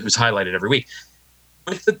who's highlighted every week.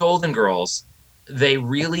 With the Golden Girls, they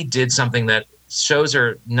really did something that shows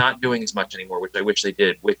are not doing as much anymore, which I wish they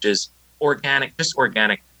did, which is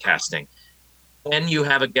organic casting. When you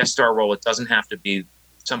have a guest star role, it doesn't have to be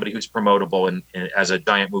somebody who's promotable and as a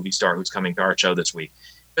giant movie star who's coming to our show this week.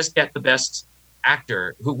 Just get the best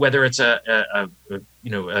actor, who, whether it's a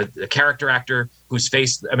character actor whose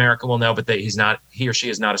face America will know, but that he or she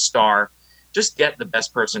is not a star. Just get the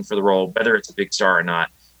best person for the role, whether it's a big star or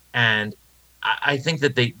not. And I think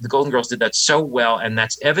that the Golden Girls did that so well, and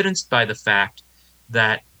that's evidenced by the fact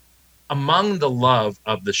that among the love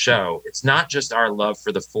of the show, it's not just our love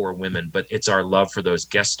for the four women, but it's our love for those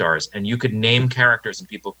guest stars. And you could name characters and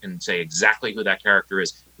people can say exactly who that character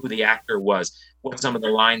is, who the actor was, what some of the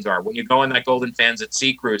lines are. When you go on that Golden Fans at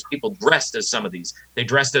Sea cruise, people dressed as some of these. They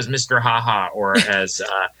dressed as Mr. Haha or as,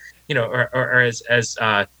 or as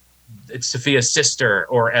Sophia's sister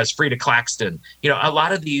or as Frida Claxton. A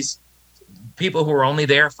lot of these people who were only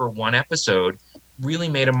there for one episode really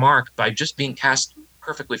made a mark by just being cast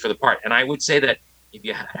perfectly for the part. And I would say that if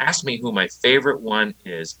you ask me who my favorite one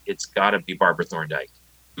is, it's got to be Barbara Thorndike,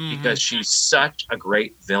 because she's such a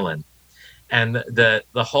great villain. And the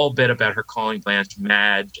whole bit about her calling Blanche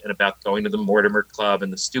Madge and about going to the Mortimer Club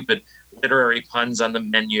and the stupid literary puns on the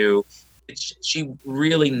menu, she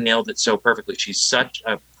really nailed it so perfectly. She's such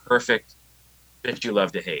a perfect bitch you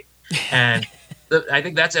love to hate. And I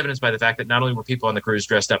think that's evidenced by the fact that not only were people on the cruise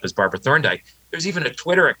dressed up as Barbara Thorndike, there's even a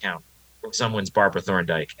Twitter account where someone's Barbara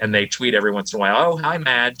Thorndike, and they tweet every once in a while, "Oh, hi,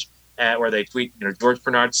 Madge," or they tweet, George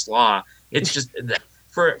Bernard Slaw. It's just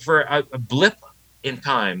for a blip in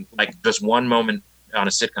time, like just one moment on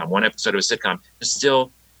a sitcom, one episode of a sitcom, to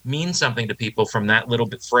still mean something to people from that little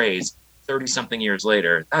bit phrase 30-something years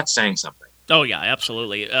later. That's saying something. Oh, yeah,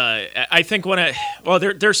 absolutely. I think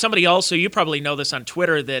there's somebody also, you probably know this on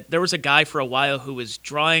Twitter, that there was a guy for a while who was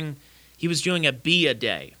doing a bee a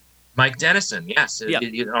day. Mike Dennison, yes, yeah.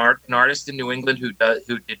 An artist in New England who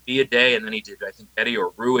did Bee a Day, and then he did, I think, Betty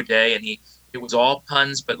or Rue a Day, and it was all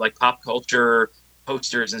puns, but like pop culture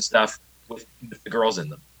posters and stuff with the girls in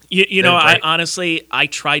them. I honestly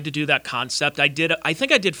tried to do that concept. I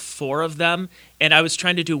think I did 4 of them, and I was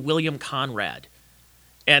trying to do William Conrad.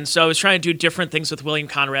 And so I was trying to do different things with William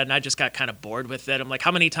Conrad, and I just got kind of bored with it. I'm like,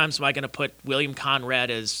 how many times am I going to put William Conrad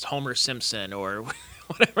as Homer Simpson or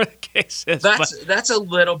whatever the case is? That's a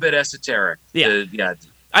little bit esoteric. Yeah.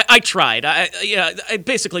 I tried. I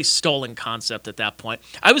basically stolen concept at that point.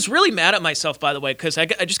 I was really mad at myself, by the way, because I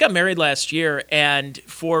just got married last year, and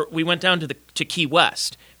we went down to Key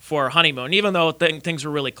West for our honeymoon. Even though things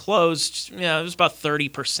were really closed, it was about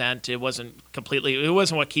 30%. It wasn't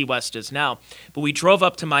what Key West is now. But we drove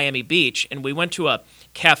up to Miami Beach, and we went to a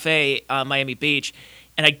cafe on Miami Beach,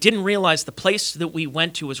 and I didn't realize the place that we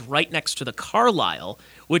went to was right next to the Carlisle,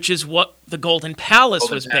 which is what the Golden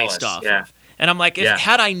Palace was based off of. And I'm like,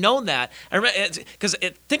 had I known that, I remember, because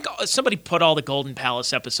I think somebody put all the Golden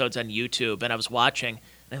Palace episodes on YouTube, and I was watching,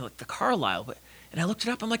 and I looked, the Carlisle, and I looked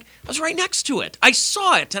it up. I'm like, I was right next to it. I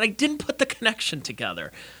saw it, and I didn't put the connection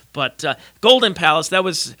together. But Golden Palace, that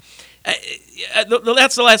was,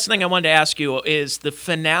 that's the last thing I wanted to ask you, is the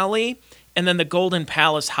finale, and then the Golden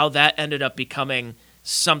Palace, how that ended up becoming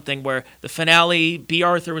something where the finale, B.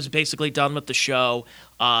 Arthur was basically done with the show.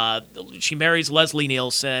 She marries Leslie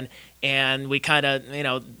Nielsen, and we kind of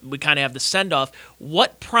have the send-off.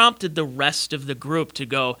 What prompted the rest of the group to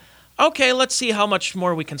go, okay, let's see how much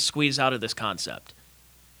more we can squeeze out of this concept?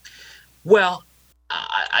 Well,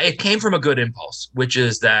 it came from a good impulse, which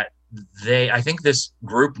is that I think this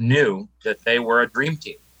group knew that they were a dream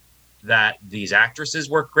team, that these actresses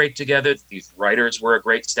worked great together, these writers were a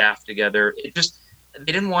great staff together. They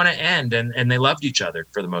didn't want to end, and they loved each other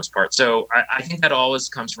for the most part. So I think that always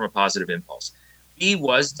comes from a positive impulse. B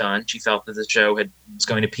was done. She felt that the show was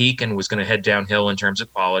going to peak and was going to head downhill in terms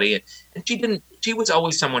of quality. And she was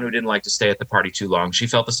always someone who didn't like to stay at the party too long. She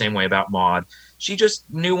felt the same way about Maude. She just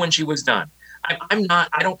knew when she was done. I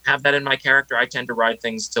don't have that in my character. I tend to ride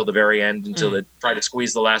things till the very end, until they try to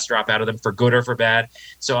squeeze the last drop out of them, for good or for bad.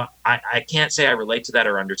 So I can't say I relate to that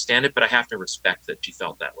or understand it, but I have to respect that she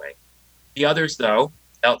felt that way. The others, though,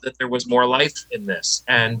 felt that there was more life in this,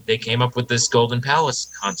 and they came up with this Golden Palace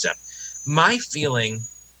concept. My feeling,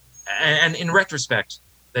 and in retrospect,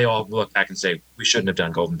 they all look back and say, we shouldn't have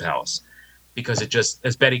done Golden Palace, because it just,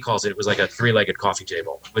 as Betty calls it, was like a three-legged coffee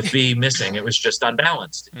table. With B missing, it was just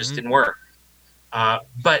unbalanced. It just didn't work.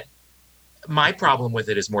 But my problem with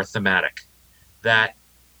it is more thematic. That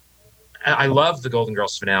I love the Golden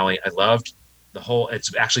Girls finale. I loved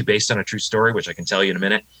it's actually based on a true story, which I can tell you in a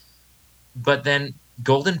minute. But then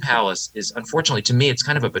Golden Palace is, unfortunately, to me, it's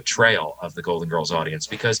kind of a betrayal of the Golden Girls audience,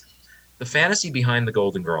 because the fantasy behind the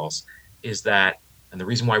Golden Girls is that, and the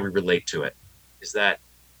reason why we relate to it, is that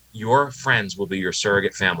your friends will be your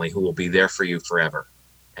surrogate family who will be there for you forever.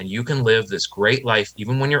 And you can live this great life,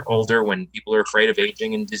 even when you're older, when people are afraid of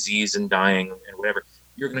aging and disease and dying and whatever.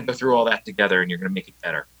 You're going to go through all that together, and you're going to make it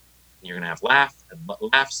better. And you're going to have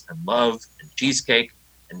laughs and love and cheesecake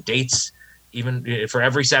and dates, even for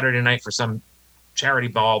every Saturday night for some charity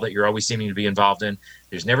ball that you're always seeming to be involved in.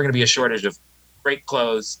 There's never going to be a shortage of great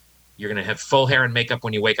clothes. You're going to have full hair and makeup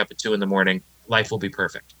when you wake up at 2 a.m. Life will be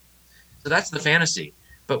perfect. So that's the fantasy.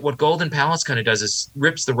 But what Golden Palace kind of does is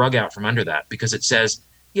rips the rug out from under that, because it says,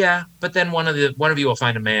 yeah, but then one of you will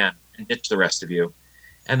find a man and ditch the rest of you.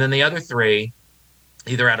 And then the other three,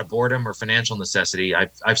 either out of boredom or financial necessity,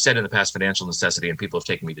 I've said in the past financial necessity, and people have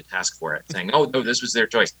taken me to task for it, saying, oh, no, this was their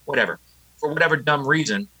choice. Whatever. For whatever dumb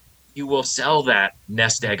reason, you will sell that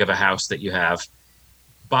nest egg of a house that you have,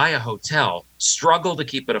 buy a hotel, struggle to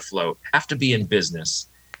keep it afloat, have to be in business,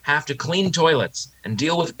 have to clean toilets and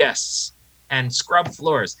deal with guests and scrub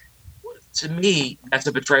floors. To me, that's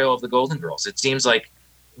a betrayal of the Golden Girls. It seems like,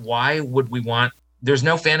 why would we want, there's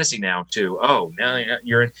no fantasy now to, oh, now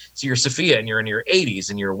you're Sophia and you're in your 80s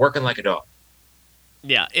and you're working like a dog.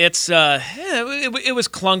 Yeah, it's it was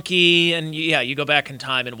clunky, and you go back in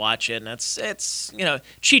time and watch it, and it's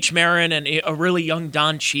Cheech Marin and a really young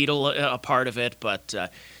Don Cheadle a part of it, but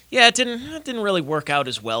it didn't really work out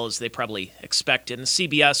as well as they probably expected, and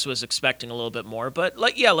CBS was expecting a little bit more, but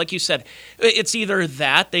like you said, it's either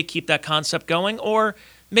that they keep that concept going, or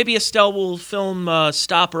maybe Estelle will film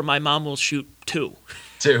Stop, or My Mom Will Shoot 2.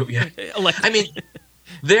 Yeah. I mean,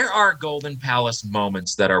 there are Golden Palace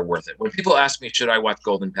moments that are worth it. When people ask me, should I watch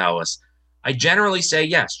Golden Palace? I generally say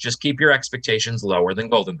yes. Just keep your expectations lower than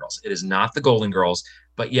Golden Girls. It is not the Golden Girls,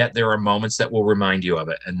 but yet there are moments that will remind you of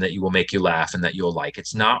it, and that you will make you laugh, and that you'll like.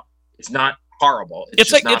 It's not horrible.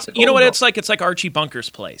 It's like, you know what it's like? It's like Archie Bunker's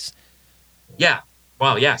Place. Yeah.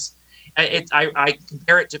 Well, yes. I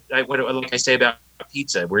compare it to like I say about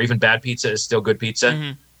pizza, where even bad pizza is still good pizza.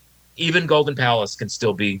 Mm-hmm. Even Golden Palace can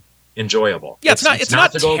still be enjoyable. Yeah, it's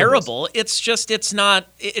not terrible. It's just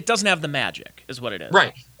it doesn't have the magic, is what it is.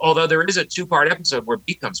 Right. Although there is a 2-part episode where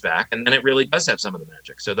B comes back, and then it really does have some of the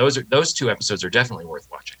magic. So those 2 episodes are definitely worth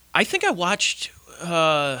watching. I think I watched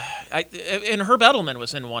and Herb Edelman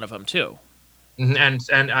was in one of them too. And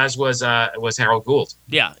as was Harold Gould.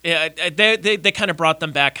 Yeah. They kind of brought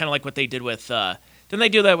them back, kind of like what they did with. Then they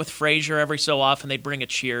do that with Frasier every so often. They bring a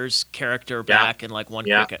Cheers character back in like one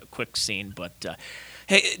quick scene. But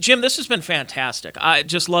Hey, Jim, this has been fantastic. I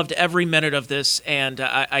just loved every minute of this, and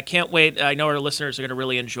I can't wait. I know our listeners are going to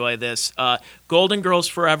really enjoy this. Golden Girls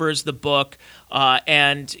Forever is the book,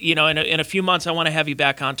 and in a few months, I want to have you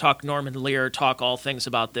back on, talk Norman Lear, talk all things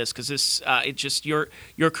about this, because it's just your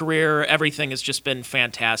career, everything has just been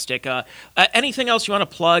fantastic. Anything else you want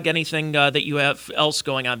to plug? Anything that you have else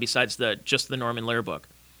going on besides just the Norman Lear book?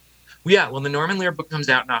 Yeah, well, the Norman Lear book comes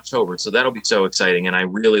out in October, so that'll be so exciting, and I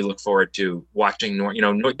really look forward to watching.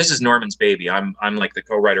 This is Norman's baby. I'm like the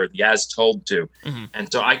co-writer of the As Told To,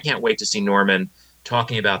 and so I can't wait to see Norman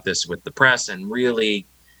talking about this with the press and really,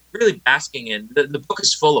 really basking in. The book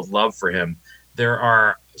is full of love for him. There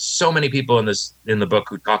are so many people in the book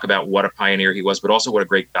who talk about what a pioneer he was, but also what a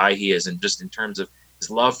great guy he is, and just in terms of his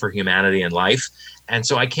love for humanity and life. And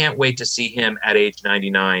so I can't wait to see him at age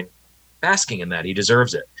 99 basking in that. He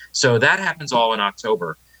deserves it. So that happens all in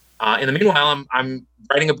October. In the meanwhile, I'm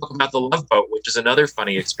writing a book about the Love Boat, which is another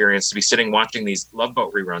funny experience to be sitting watching these Love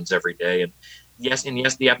Boat reruns every day. And yes,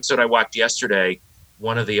 the episode I watched yesterday,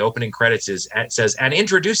 one of the opening credits says, "And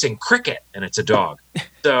introducing Cricket," and it's a dog.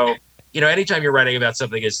 So, anytime you're writing about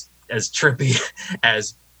something as trippy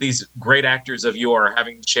as these great actors of yore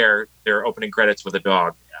having to share their opening credits with a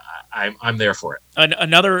dog, I'm there for it.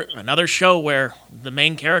 Another show where the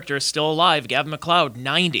main character is still alive, Gavin MacLeod,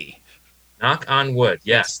 90. Knock on wood.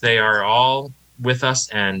 Yes, they are all with us,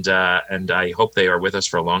 and I hope they are with us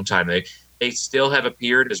for a long time. They still have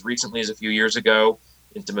appeared as recently as a few years ago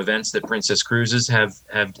in some events that Princess Cruises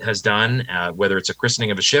has done, whether it's a christening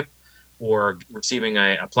of a ship or receiving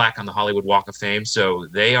a plaque on the Hollywood Walk of Fame. So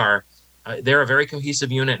they're a very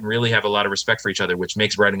cohesive unit and really have a lot of respect for each other, which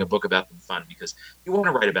makes writing a book about them fun, because you want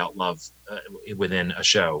to write about love within a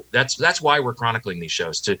show. That's why we're chronicling these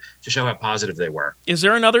shows, to show how positive they were. Is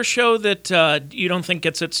there another show that you don't think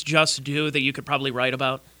gets its just due that you could probably write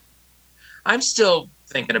about? I'm still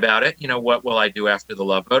thinking about it. What will I do after the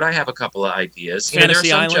Love Boat? I have a couple of ideas. Fantasy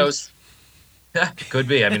there are Island? some shows. Could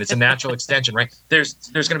be. I mean, it's a natural extension, right? There's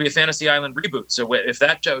going to be a Fantasy Island reboot. So if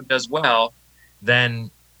that show does well,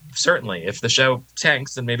 then certainly. If the show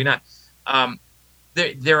tanks, then maybe not.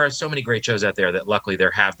 There are so many great shows out there that luckily there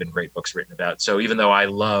have been great books written about. So even though I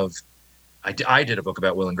did a book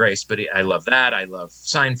about Will and Grace, but I love that. I love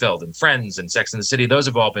Seinfeld and Friends and Sex and the City. Those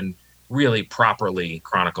have all been really properly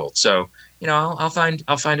chronicled. So, I'll find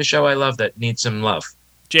a show I love that needs some love.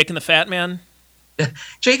 Jake and the Fat Man?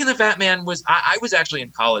 Jake and the Fat Man I was actually in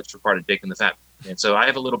college for part of Jake and the Fat Man. So I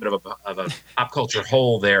have a little bit of a pop culture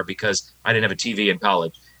hole there because I didn't have a TV in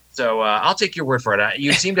college. So I'll take your word for it.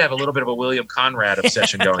 You seem to have a little bit of a William Conrad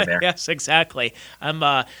obsession going there. Yes, exactly. I'm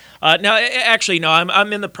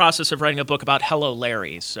in the process of writing a book about Hello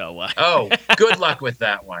Larry. So oh, good luck with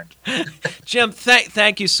that one. Jim,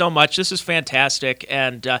 thank you so much. This is fantastic.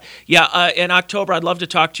 And in October, I'd love to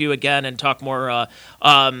talk to you again and talk more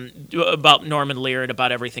about Norman Lear and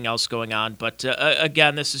about everything else going on. But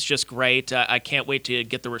again, this is just great. I can't wait to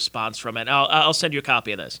get the response from it. I'll send you a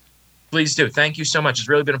copy of this. Please do. Thank you so much. It's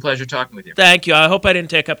really been a pleasure talking with you. Thank you. I hope I didn't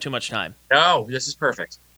take up too much time. No, this is perfect.